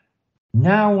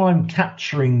 now I'm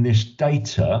capturing this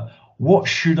data, what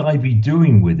should I be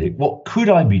doing with it? What could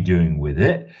I be doing with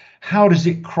it? How does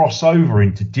it cross over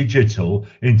into digital,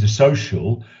 into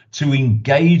social, to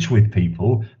engage with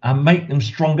people and make them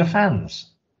stronger fans?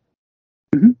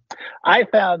 I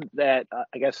found that,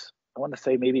 I guess, I want to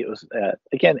say maybe it was,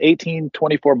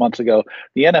 24 months ago,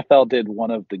 the NFL did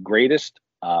one of the greatest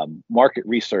market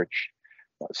research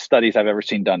studies I've ever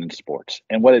seen done in sports.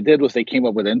 And what it did was they came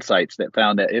up with insights that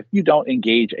found that if you don't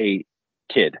engage a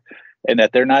kid, and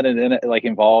that they're not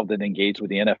involved and engaged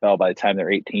with the NFL by the time they're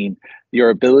 18,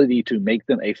 your ability to make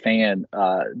them a fan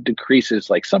decreases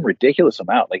like some ridiculous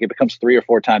amount. Like it becomes 3 or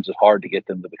 4 times as hard to get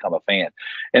them to become a fan.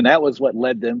 And that was what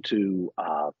led them to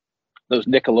those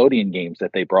Nickelodeon games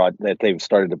that they've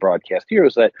started to broadcast here,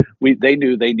 was that they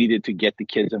knew they needed to get the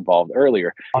kids involved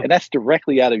earlier. And that's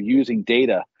directly out of using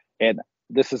data. And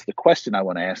this is the question I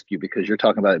want to ask you, because you're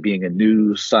talking about it being a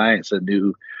new science, a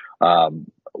new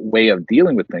way of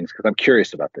dealing with things, because I'm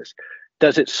curious about this.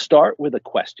 Does it start with a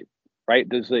question, right?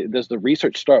 Does the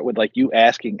research start with like you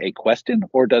asking a question,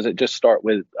 or does it just start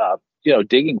with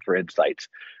digging for insights?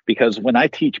 Because when I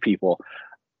teach people,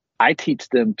 I teach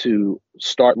them to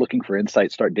start looking for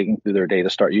insights, start digging through their data,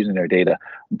 start using their data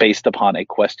based upon a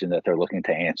question that they're looking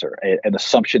to answer, an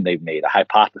assumption they've made, a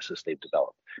hypothesis they've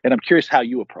developed. And I'm curious how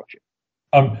you approach it.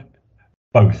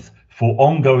 Both. For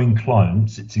ongoing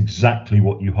clients, it's exactly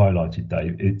what you highlighted,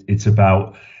 Dave. It's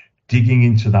about digging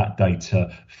into that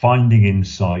data, finding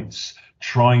insights,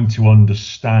 trying to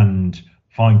understand,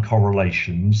 find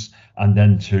correlations, and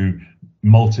then to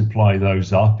multiply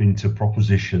those up into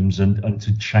propositions and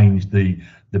to change the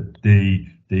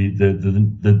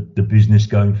business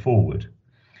going forward.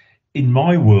 In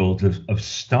my world of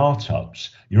startups,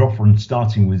 you're often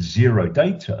starting with zero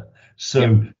data.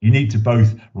 So you need to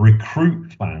both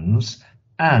recruit fans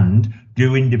and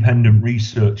do independent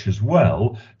research as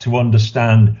well to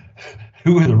understand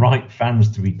who are the right fans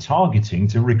to be targeting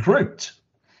to recruit.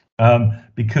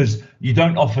 Because you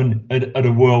don't often, at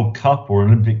a World Cup or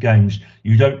Olympic Games,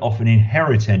 you don't often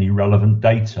inherit any relevant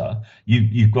data.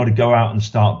 You've got to go out and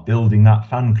start building that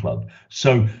fan club.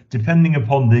 So depending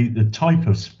upon the type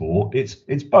of sport,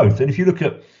 it's both. And if you look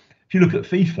at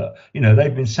FIFA,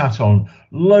 they've been sat on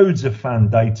loads of fan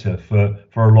data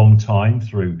for a long time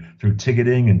through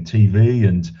ticketing and TV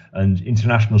and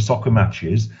international soccer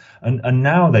matches, and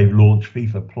now they've launched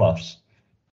FIFA Plus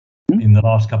in the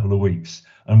last couple of weeks,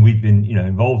 and we've been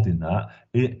involved in that,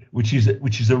 which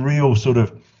is a real sort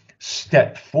of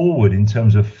step forward in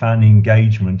terms of fan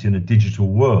engagement in a digital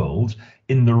world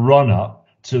in the run up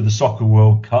to the Soccer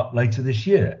World Cup later this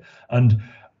year. And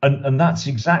that's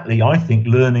exactly, I think,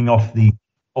 learning off the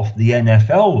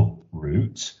NFL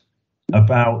route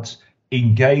about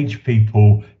engage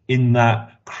people in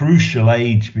that crucial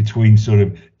age between sort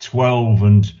of 12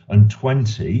 and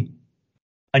 20,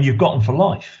 and you've got them for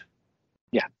life.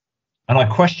 Yeah. And I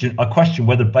question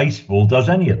whether baseball does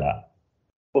any of that.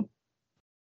 Well,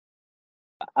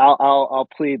 I'll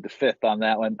plead the fifth on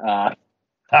that one.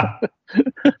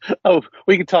 Oh,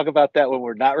 we can talk about that when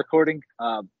we're not recording.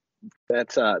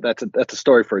 That's a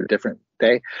story for a different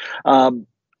day.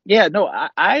 Yeah, no,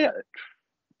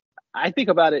 I think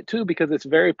about it too because it's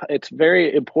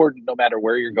very important no matter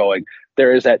where you're going.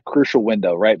 There is that crucial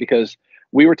window, right? Because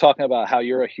we were talking about how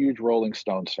you're a huge Rolling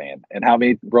Stones fan and how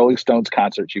many Rolling Stones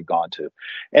concerts you've gone to.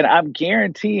 And I'm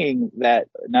guaranteeing that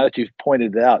now that you've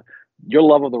pointed it out, your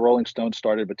love of the Rolling Stones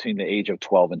started between the age of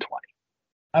 12 and 20,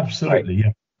 right? Absolutely,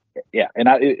 yeah. Yeah, and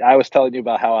I was telling you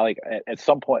about how I like at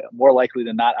some point, more likely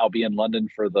than not, I'll be in London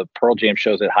for the Pearl Jam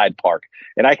shows at Hyde Park,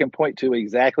 and I can point to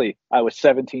exactly. I was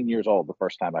 17 years old the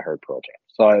first time I heard Pearl Jam.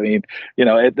 So I mean,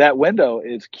 that window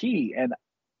is key. And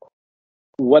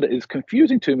what is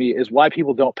confusing to me is why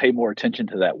people don't pay more attention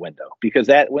to that window, because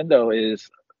that window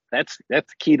that's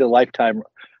key to lifetime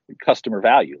customer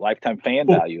value, lifetime fan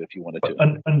Well, value, if you wanted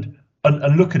to.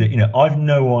 and look at it. I've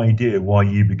no idea why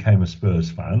you became a Spurs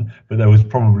fan, but there was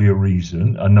probably a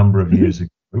reason a number of years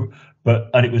ago.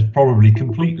 And it was probably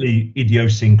completely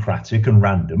idiosyncratic and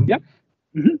random. Yep.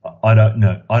 Mhm. I don't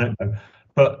know.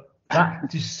 But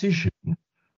that decision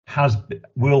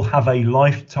will have a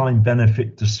lifetime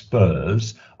benefit to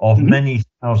Spurs of Mhm. many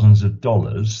thousands of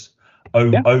dollars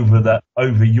Yeah.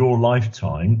 over your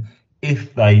lifetime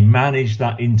if they manage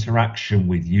that interaction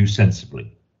with you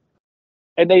sensibly.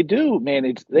 And they do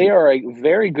manage. They are a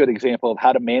very good example of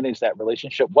how to manage that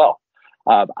relationship well.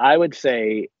 I would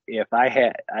say if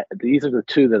these are the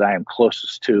two that I am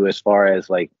closest to as far as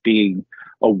like being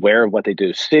aware of what they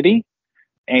do. City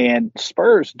and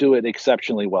Spurs do it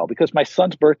exceptionally well because my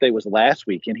son's birthday was last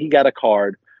week and he got a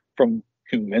card from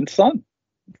Human's son,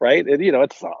 right? And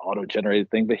it's an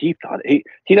auto-generated thing, but he thought he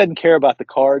doesn't care about the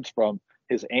cards from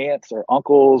his aunts or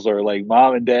uncles or like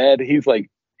mom and dad. He's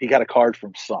like he got a card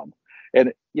from son,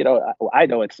 and I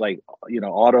know it's like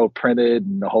auto printed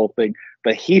and the whole thing,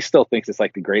 but he still thinks it's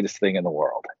like the greatest thing in the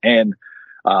world. And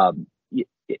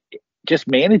just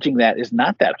managing that is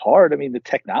not that hard. I mean, the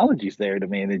technology's there to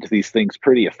manage these things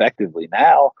pretty effectively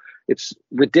now. It's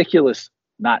ridiculous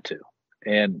not to,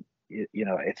 and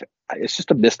it's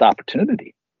just a missed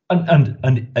opportunity. And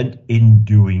in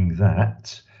doing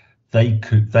that, they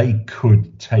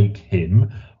could take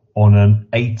him on an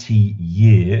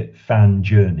 80-year fan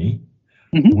journey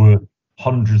Mhm. worth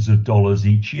hundreds of dollars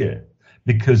each year.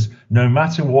 Because no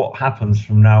matter what happens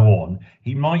from now on,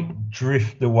 he might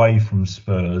drift away from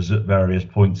Spurs at various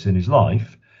points in his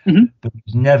life, Mhm. but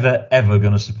he's never ever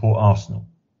going to support Arsenal.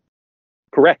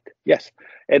 Correct. Yes,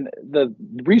 and the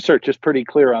research is pretty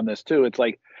clear on this too. It's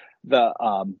like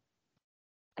the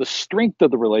strength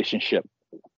of the relationship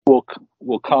will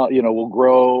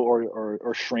grow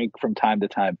or shrink from time to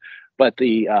time, but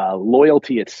the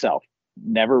loyalty itself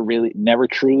never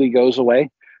truly goes away,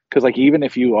 because like even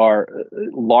if you are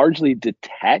largely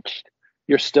detached,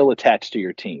 you're still attached to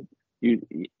your team.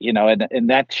 And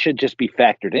that should just be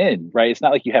factored in, right? It's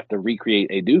not like you have to recreate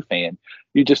a new fan.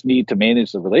 You just need to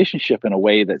manage the relationship in a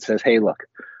way that says, hey, look,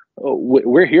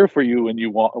 we're here for you when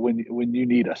you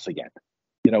need us again.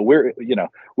 We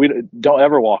don't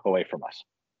ever walk away from us.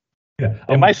 Yeah,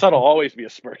 And my son will always be a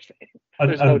Spurs fan.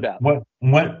 There's no doubt.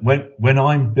 When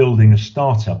I'm building a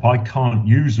startup, I can't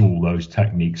use all those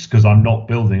techniques because I'm not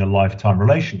building a lifetime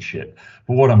relationship.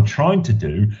 But what I'm trying to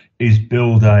do is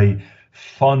build a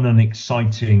fun and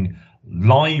exciting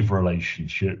live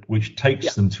relationship, which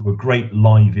takes them to a great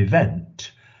live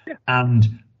event and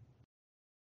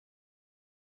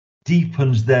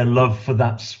deepens their love for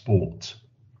that sport,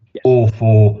 or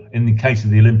for, in the case of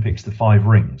the Olympics, the 5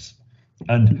 rings.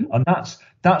 And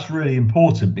that's really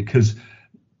important, because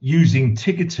using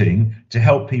ticketing to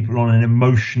help people on an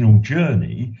emotional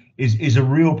journey is a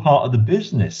real part of the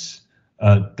business,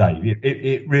 Dave.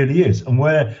 It really is. And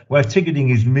where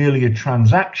ticketing is merely a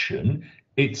transaction,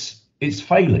 it's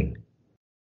failing.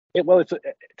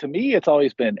 To me, it's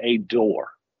always been a door,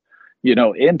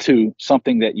 into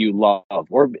something that you love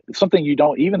or something you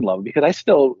don't even love. Because I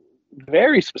still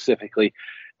very specifically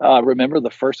remember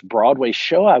the first Broadway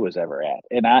show I was ever at,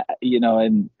 and I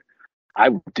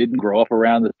didn't grow up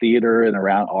around the theater and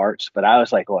around arts, but I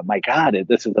was like, oh my God,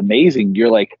 this is amazing. You're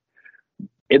like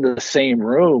in the same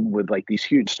room with like these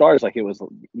huge stars. Like it was,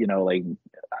 like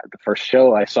the first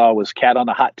show I saw was Cat on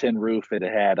a Hot Tin Roof. And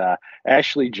it had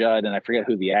Ashley Judd, and I forget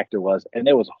who the actor was. And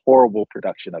it was a horrible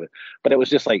production of it, but it was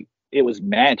just like, it was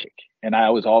magic. And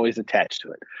I was always attached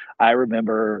to it. I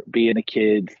remember being a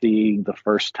kid, seeing the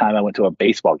first time I went to a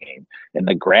baseball game and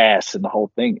the grass and the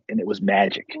whole thing, and it was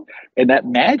magic. And that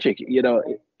magic,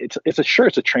 it's a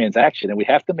transaction, and we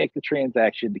have to make the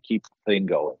transaction to keep the thing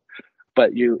going.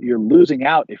 But you're losing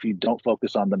out if you don't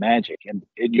focus on the magic. And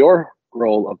in your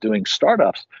role of doing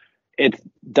startups, it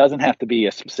doesn't have to be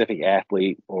a specific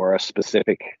athlete or a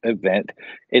specific event.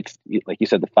 It's like you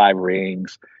said, the five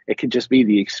rings. It can just be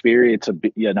the experience of,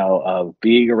 of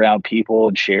being around people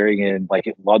and sharing in, like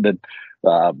in London,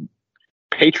 um,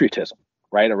 patriotism,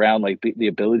 right? Around like the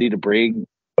ability to bring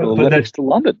the Olympics to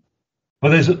London. But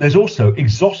there's also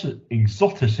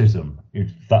exoticism,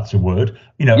 if that's a word.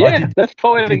 That's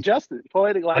poetic justice,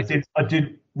 poetic license. I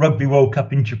did Rugby World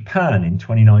Cup in Japan in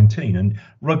 2019, and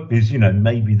rugby's,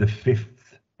 maybe the fifth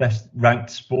best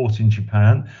ranked sport in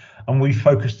Japan, and we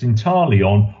focused entirely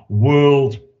on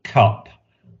World Cup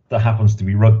that happens to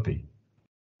be rugby,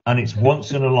 and it's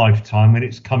once in a lifetime, and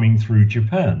it's coming through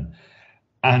Japan,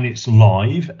 and it's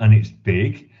live and it's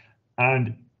big,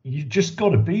 and you just got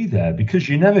to be there because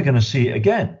you're never going to see it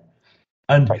again.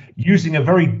 And using a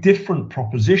very different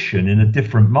proposition in a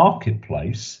different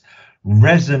marketplace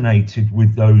resonated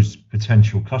with those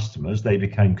potential customers. They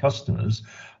became customers.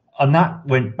 And that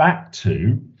went back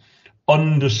to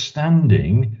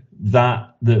understanding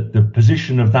that the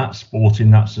position of that sport in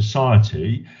that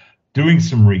society, doing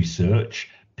some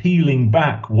research, peeling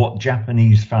back what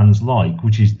Japanese fans like,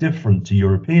 which is different to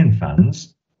European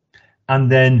fans,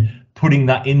 and then putting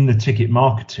that in the ticket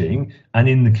marketing and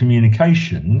in the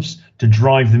communications to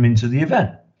drive them into the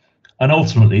event. And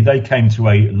ultimately, they came to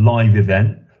a live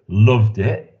event, loved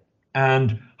it,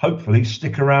 and hopefully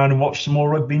stick around and watch some more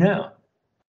rugby now.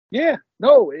 Yeah,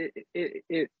 no,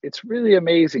 it's really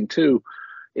amazing too.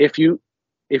 If you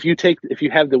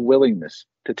have the willingness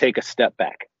to take a step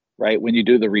back, right, when you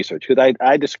do the research, because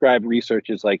I describe research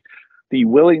as like the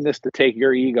willingness to take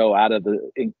your ego out of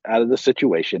the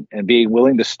situation and being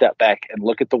willing to step back and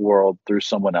look at the world through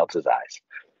someone else's eyes.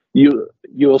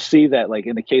 You'll see that, like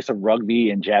in the case of rugby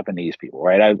and Japanese people,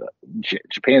 right?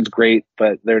 Japan's great,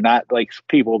 but they're not like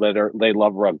people they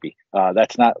love rugby.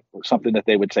 That's not something that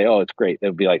they would say, oh, it's great. They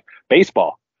would be like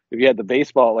baseball. If you had the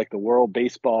baseball, like the World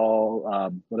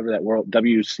Baseball, whatever that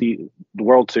the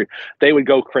World Series, they would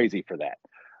go crazy for that.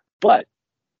 But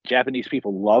Japanese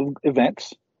people love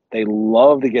events. They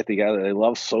love to get together. They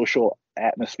love social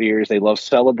atmospheres. They love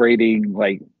celebrating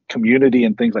like community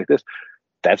and things like this.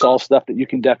 That's all stuff that you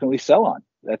can definitely sell on.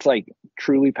 That's like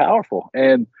truly powerful.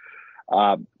 And,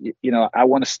 I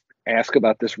want to ask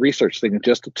about this research thing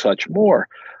just a touch more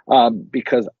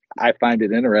because I find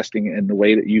it interesting in the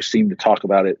way that you seem to talk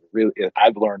about it. Really,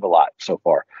 I've learned a lot so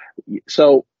far.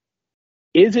 So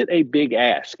is it a big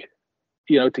ask,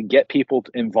 to get people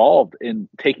involved in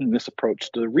taking this approach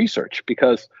to the research?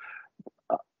 Because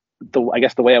I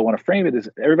guess the way I want to frame it is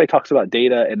everybody talks about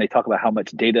data and they talk about how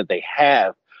much data they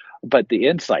have, but the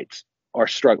insights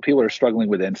people are struggling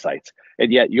with insights.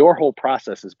 And yet your whole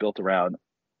process is built around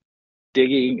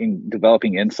digging and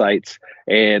developing insights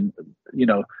and,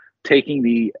 taking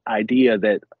the idea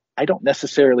that I don't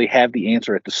necessarily have the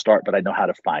answer at the start, but I know how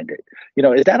to find it.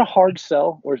 Is that a hard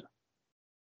sell? Or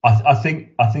I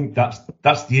think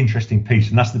that's the interesting piece,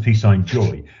 and that's the piece I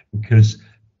enjoy, because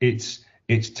it's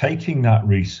taking that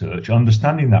research,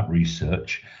 understanding that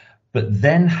research, but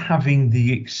then having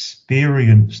the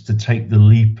experience to take the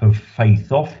leap of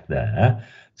faith off there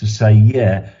to say,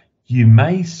 yeah, you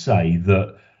may say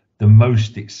that the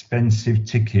most expensive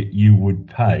ticket you would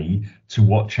pay to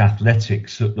watch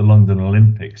athletics at the London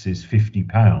Olympics is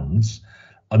 £50,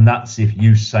 and that's if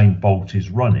Usain Bolt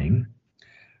is running.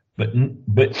 But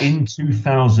in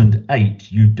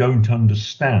 2008, you don't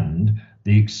understand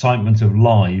the excitement of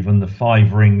live and the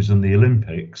five rings and the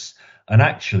Olympics. And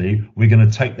actually, we're going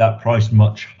to take that price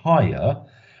much higher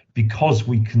because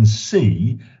we can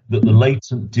see that the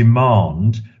latent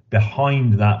demand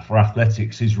behind that for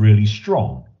athletics is really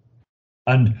strong.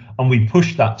 And we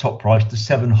pushed that top price to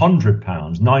 £700,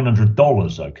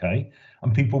 $900, okay?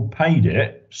 And people paid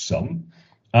it, some.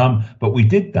 But we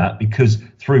did that because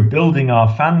through building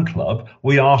our fan club,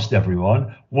 we asked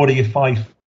everyone, what are your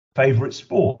 5 favourite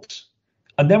sports?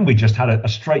 And then we just had a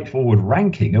straightforward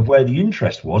ranking of where the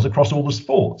interest was across all the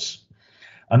sports.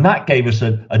 And that gave us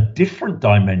a different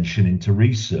dimension into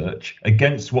research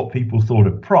against what people thought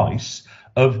of price,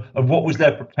 of what was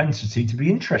their propensity to be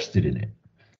interested in it.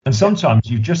 And sometimes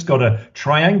you've just got to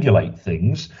triangulate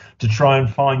things to try and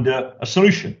find a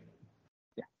solution.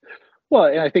 Well,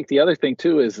 and I think the other thing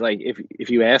too is like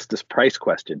if you ask this price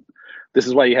question, this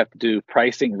is why you have to do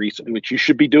pricing research, which you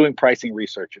should be doing pricing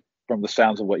research from the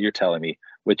sounds of what you're telling me,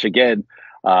 which again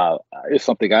is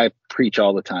something I preach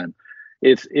all the time.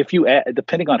 It's if you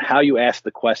depending on how you ask the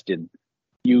question,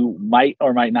 you might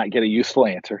or might not get a useful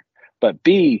answer. But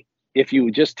B, if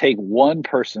you just take one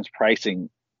person's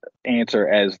pricing answer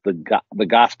as the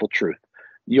gospel truth,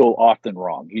 you'll often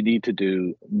wrong. You need to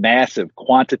do massive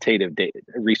quantitative data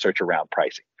research around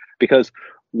pricing, because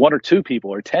one or two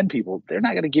people or 10 people, they're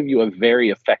not going to give you a very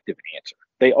effective answer.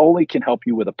 They only can help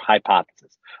you with a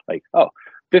hypothesis. Like, oh,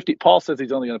 50, Paul says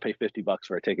he's only going to pay $50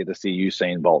 for a ticket to see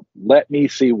Usain Bolt. Let me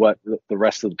see what the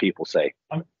rest of the people say.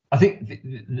 I think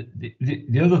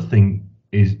the other thing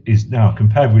is now,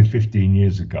 compared with 15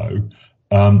 years ago,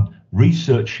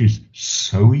 research is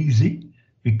so easy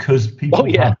because people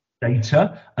have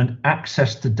data and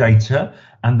access to data,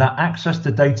 and that access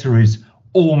to data is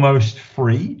almost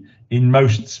free in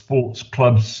most sports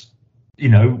clubs,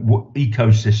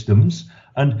 ecosystems.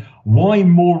 And why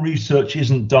more research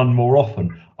isn't done more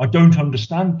often, I don't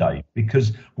understand, Dave,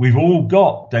 because we've all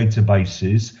got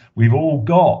databases, we've all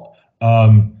got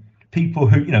people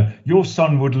who, your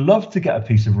son would love to get a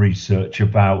piece of research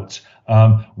about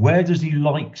where does he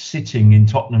like sitting in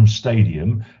Tottenham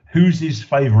Stadium, who's his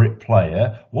favourite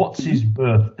player, what's his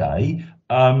birthday,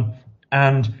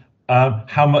 and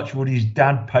how much would his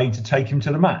dad pay to take him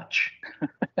to the match?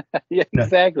 Yeah,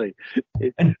 exactly.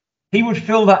 And he would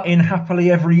fill that in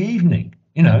happily every evening,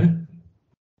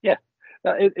 Yeah,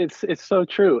 it's so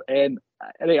true. And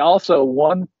they also,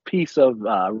 one piece of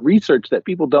research that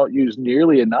people don't use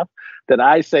nearly enough, that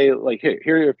I say, like,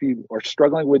 here, if you are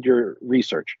struggling with your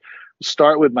research,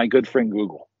 start with my good friend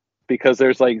Google, because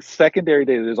there's like secondary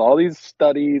data. There's all these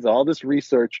studies, all this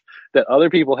research that other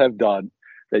people have done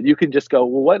that you can just go,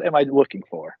 well, what am I looking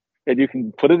for? And you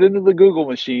can put it into the Google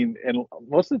machine, and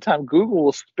most of the time Google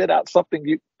will spit out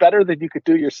something better than you could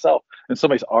do yourself. And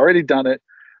somebody's already done it.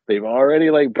 They've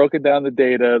already broken down the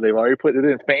data. They've already put it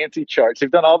in fancy charts.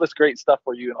 They've done all this great stuff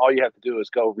for you, and all you have to do is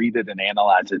go read it and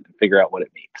analyze it and figure out what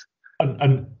it means.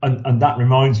 And that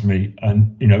reminds me,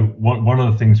 and one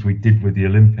of the things we did with the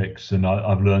Olympics, and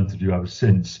I've learned to do ever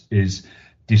since, is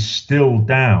distill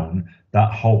down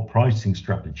that whole pricing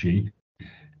strategy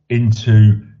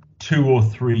into 2 or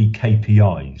 3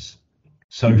 KPIs.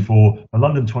 So for the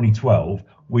London 2012,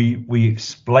 we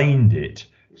explained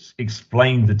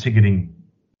the ticketing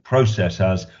process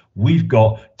as, we've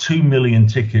got 2 million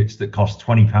tickets that cost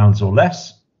 £20 or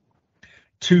less.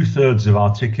 2/3 of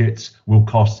our tickets will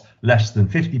cost less than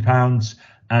 £50,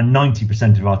 and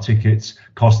 90% of our tickets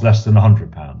cost less than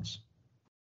 £100.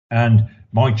 And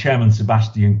my chairman,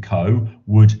 Sebastian Coe,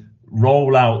 would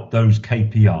roll out those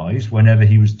KPIs whenever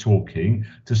he was talking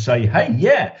to say, hey,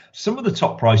 yeah, some of the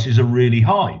top prices are really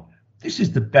high. This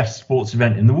is the best sports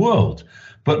event in the world.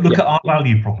 But look at our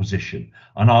value proposition.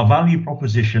 And our value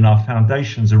proposition, our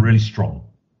foundations are really strong.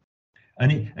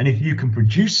 And if you can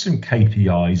produce some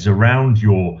KPIs around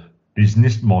your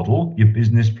business model, your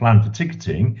business plan for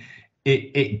ticketing,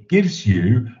 it gives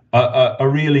you a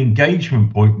real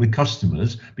engagement point with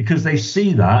customers, because they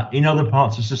see that in other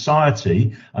parts of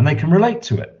society and they can relate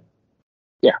to it.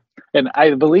 Yeah. And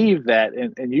I believe that,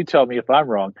 and you tell me if I'm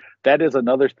wrong, that is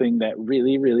another thing that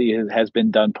really, really has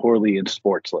been done poorly in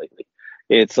sports lately.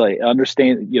 It's like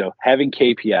having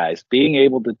KPIs, being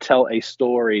able to tell a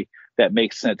story that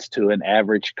makes sense to an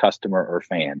average customer or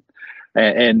fan.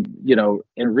 And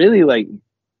really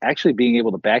actually being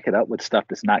able to back it up with stuff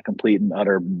that's not complete and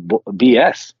utter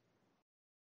BS.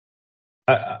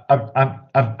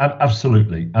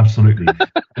 Absolutely.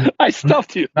 I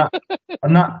stuffed you.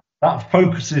 That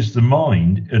focuses the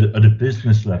mind at a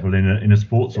business level in a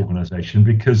sports organization,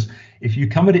 because if you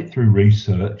come at it through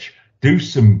research, do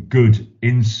some good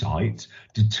insight,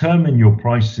 determine your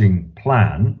pricing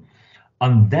plan,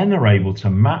 and then are able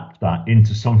to map that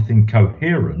into something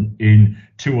coherent in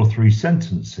 2 or 3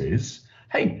 sentences,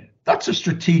 hey, that's a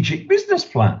strategic business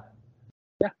plan.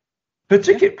 Yeah. For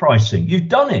ticket pricing, you've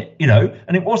done it,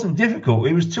 and it wasn't difficult.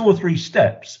 It was 2 or 3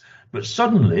 steps, but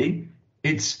suddenly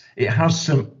it has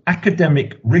some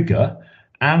academic rigor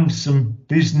and some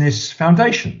business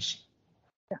foundations.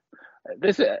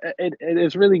 It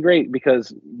is really great,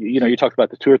 because you talked about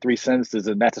the 2 or 3 sentences,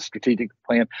 and that's a strategic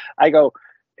plan. I go,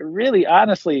 really,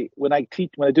 honestly, when I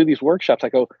do these workshops, I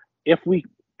go, if we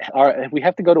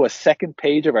have to go to a second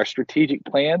page of our strategic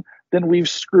plan, then we've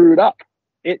screwed up.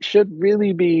 It should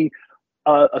really be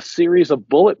a series of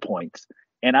bullet points,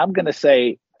 and I'm going to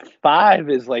say 5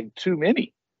 is too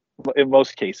many in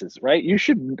most cases, right?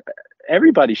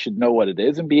 Everybody should know what it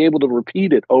is and be able to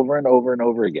repeat it over and over and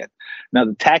over again. Now,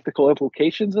 the tactical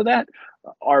implications of that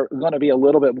are going to be a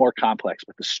little bit more complex,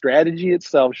 but the strategy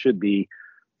itself should be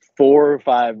 4 or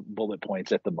 5 bullet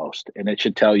points at the most. And it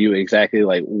should tell you exactly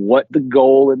what the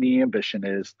goal and the ambition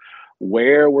is,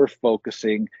 where we're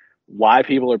focusing, why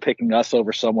people are picking us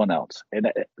over someone else.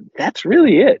 And that's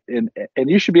really it. And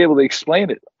you should be able to explain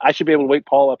it. I should be able to wake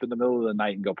Paul up in the middle of the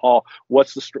night and go, Paul,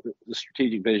 what's the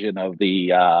strategic vision of the,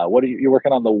 you're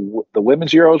working on the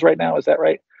women's Euros right now? Is that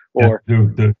right? Or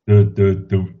the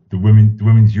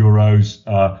women's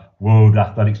Euros, World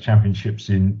Athletics Championships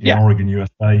in Oregon,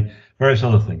 USA, various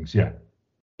other things. Yeah.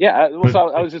 Yeah. So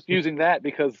I was just using that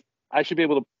because I should be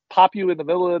able to pop you in the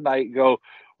middle of the night and go,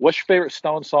 what's your favorite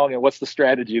Stone song and what's the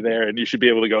strategy there? And you should be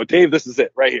able to go, Dave, this is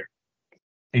it right here.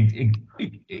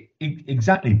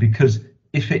 Exactly, because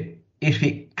if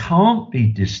it can't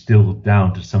be distilled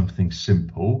down to something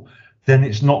simple, then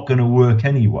it's not going to work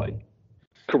anyway.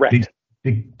 Correct.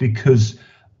 Because,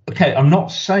 okay, I'm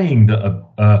not saying that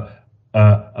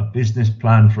a business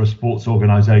plan for a sports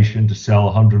organization to sell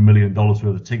 $100 million worth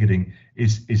of ticketing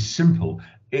is simple.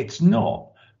 It's not.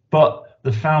 But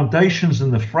the foundations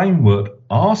and the framework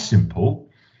are simple,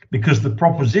 because the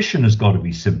proposition has got to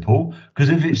be simple, because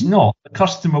if it's not, the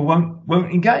customer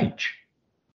won't engage.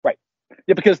 Right.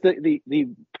 Yeah, because the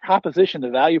proposition, the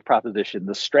value proposition,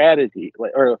 the strategy,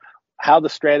 or how the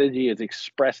strategy is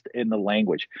expressed in the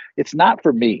language, it's not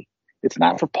for me. It's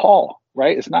not for Paul,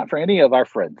 right? It's not for any of our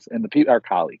friends and our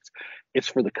colleagues. It's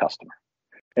for the customer.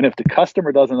 And if the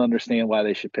customer doesn't understand why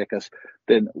they should pick us,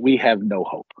 then we have no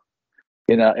hope.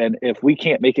 And if we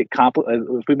can't make it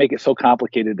if we make it so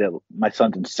complicated that my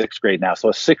son's in 6th grade now, so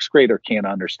a 6th grader can't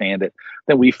understand it,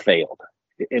 then we failed.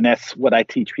 And that's what I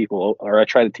teach people, or I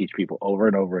try to teach people over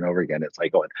and over and over again. It's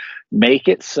like going, make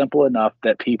it simple enough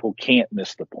that people can't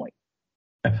miss the point.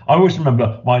 I always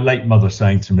remember my late mother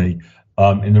saying to me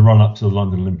in the run up to the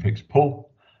London Olympics, Paul,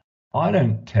 I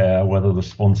don't care whether the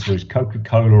sponsor is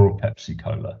Coca-Cola or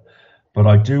Pepsi-Cola, but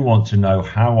I do want to know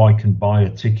how I can buy a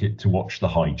ticket to watch the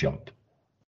high jump.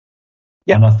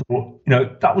 Yeah. And I thought,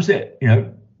 that was it,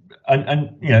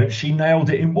 and she nailed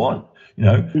it in one.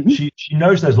 She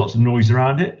knows there's lots of noise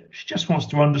around it. She just wants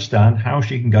to understand how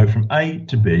she can go from A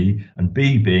to B, and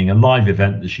B being a live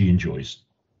event that she enjoys.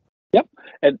 Yep.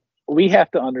 And we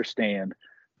have to understand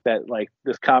that, like,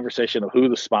 this conversation of who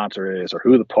the sponsor is or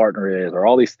who the partner is or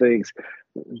all these things,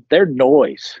 they're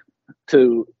noise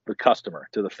to the customer,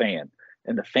 to the fan,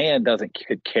 and the fan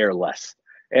could care less.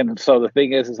 And so the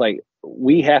thing is like,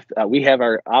 we have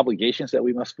our obligations that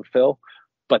we must fulfill,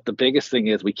 but the biggest thing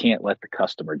is we can't let the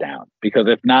customer down, because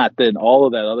if not, then all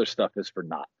of that other stuff is for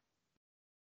naught.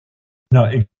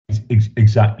 No,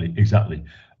 exactly.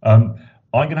 I'm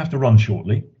going to have to run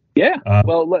shortly. Yeah.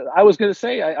 Well, I was going to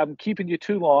say I'm keeping you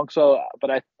too long,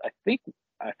 but I think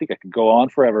I could go on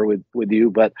forever with you,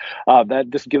 but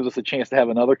that just gives us a chance to have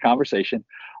another conversation.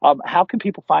 How can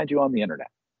people find you on the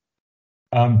internet?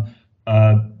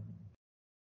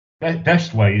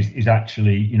 Best way is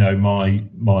actually,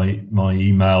 my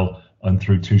email and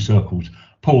through Two Circles,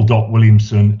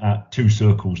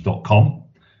 paul.williamson@twocircles.com.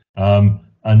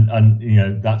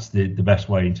 And that's the best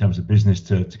way in terms of business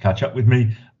to catch up with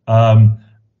me.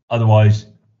 Otherwise,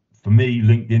 for me,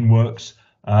 LinkedIn works.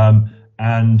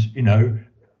 And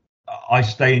I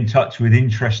stay in touch with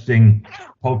interesting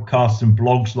podcasts and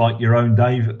blogs like your own,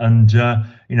 Dave. And,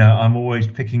 I'm always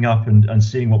picking up and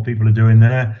seeing what people are doing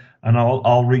there. And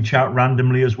I'll reach out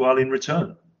randomly as well in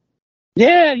return.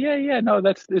 Yeah. No,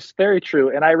 it's very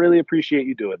true. And I really appreciate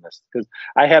you doing this, because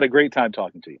I had a great time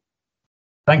talking to you.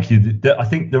 Thank you. I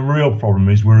think the real problem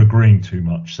is we're agreeing too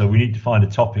much. So we need to find a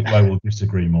topic where we'll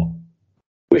disagree more.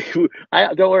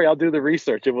 Don't worry, I'll do the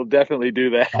research and we'll definitely do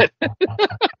that.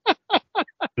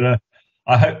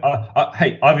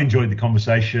 Hey, I've enjoyed the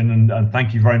conversation, and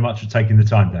thank you very much for taking the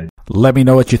time, Dave. Let me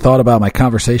know what you thought about my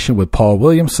conversation with Paul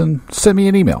Williamson. Send me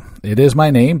an email. It is my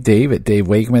name, Dave, at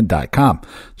davewakeman.com.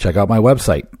 Check out my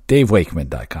website,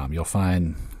 davewakeman.com. You'll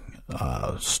find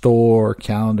store,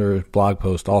 calendar, blog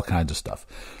post, all kinds of stuff.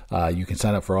 You can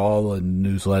sign up for all the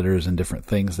newsletters and different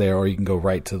things there, or you can go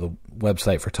right to the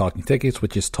website for Talking Tickets,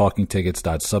 which is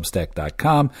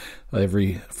talkingtickets.substack.com.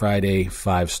 Every Friday,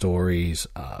 5 stories,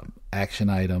 action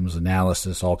items,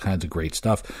 analysis, all kinds of great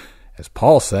stuff. As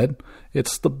Paul said,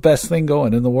 it's the best thing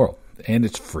going in the world, and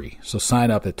it's free. So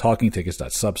sign up at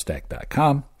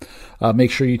talkingtickets.substack.com.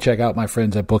 Make sure you check out my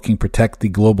friends at Booking Protect, the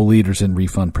global leaders in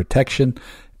refund protection.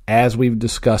 As we've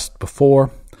discussed before,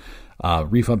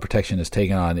 refund protection has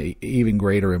taken on even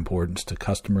greater importance to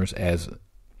customers as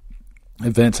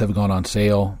events have gone on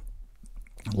sale,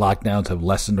 lockdowns have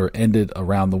lessened or ended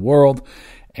around the world,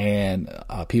 and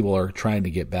people are trying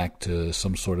to get back to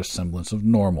some sort of semblance of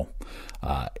normal.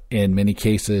 In many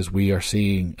cases, we are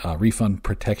seeing refund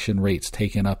protection rates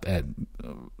taken up at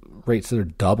rates that are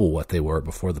double what they were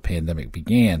before the pandemic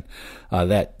began.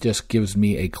 That just gives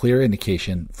me a clear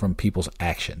indication from people's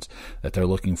actions that they're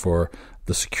looking for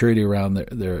the security around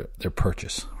their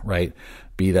purchase, right?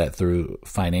 Be that through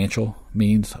financial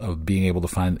means of being able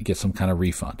to get some kind of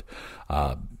refund,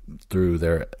 through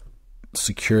their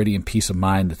security and peace of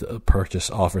mind that the purchase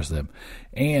offers them.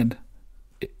 And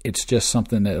it's just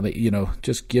something that,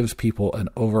 just gives people an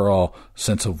overall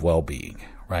sense of well-being,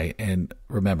 right? And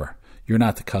remember, you're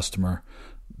not the customer.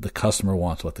 The customer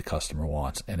wants what the customer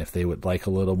wants. And if they would like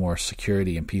a little more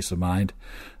security and peace of mind,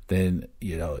 then,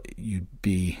 you'd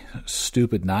be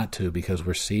stupid not to, because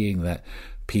we're seeing that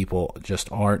people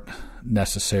just aren't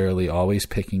necessarily always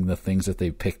picking the things that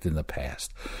they've picked in the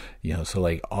past. So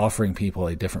like offering people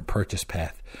a different purchase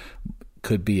path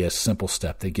could be a simple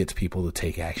step that gets people to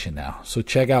take action now. So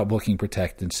check out Booking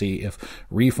Protect and see if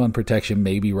refund protection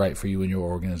may be right for you and your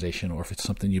organization, or if it's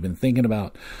something you've been thinking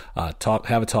about.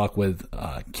 Have a talk with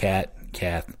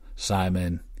Kath,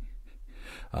 Simon,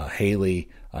 Haley,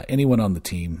 anyone on the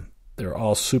team. They're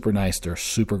all super nice. They're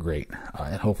super great.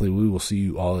 And hopefully we will see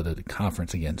you all at a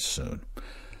conference again soon.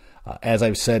 As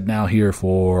I've said now here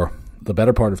for the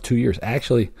better part of 2 years,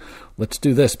 actually, let's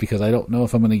do this, because I don't know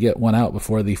if I'm going to get one out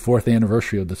before the 4th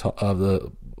anniversary of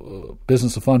the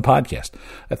Business of Fun podcast.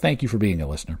 I thank you for being a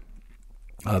listener.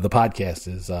 The podcast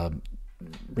has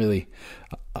really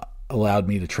allowed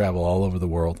me to travel all over the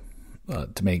world,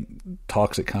 to make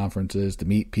talks at conferences, to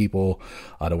meet people,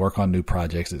 to work on new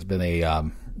projects. It's been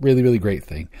a really, really great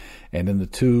thing. And in the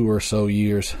 2 or so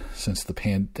years since the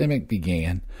pandemic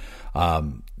began,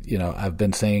 I've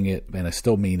been saying it, and I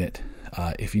still mean it.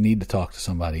 If you need to talk to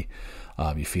somebody,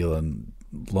 you're feeling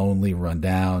lonely, run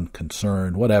down,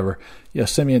 concerned, whatever,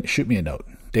 shoot me a note.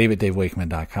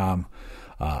 Dave@davewakeman.com.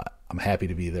 I'm happy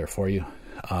to be there for you.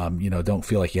 Don't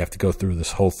feel like you have to go through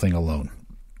this whole thing alone.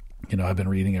 I've been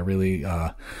reading a really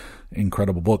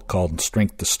incredible book called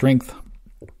Strength to Strength.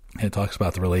 And it talks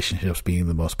about the relationships being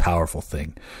the most powerful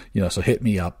thing. So hit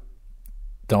me up.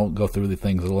 Don't go through the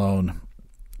things alone.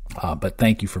 But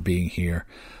thank you for being here.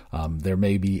 There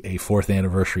may be a 4th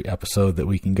anniversary episode that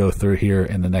we can go through here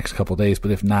in the next couple of days.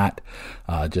 But if not,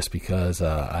 just because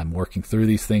I'm working through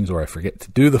these things or I forget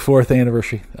to do the 4th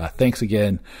anniversary, thanks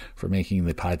again for making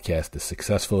the podcast as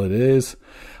successful as it is.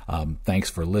 Thanks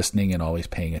for listening and always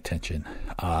paying attention.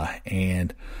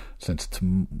 And since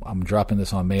I'm dropping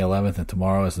this on May 11th and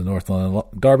tomorrow is the North London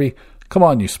Derby, come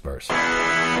on, you Spurs.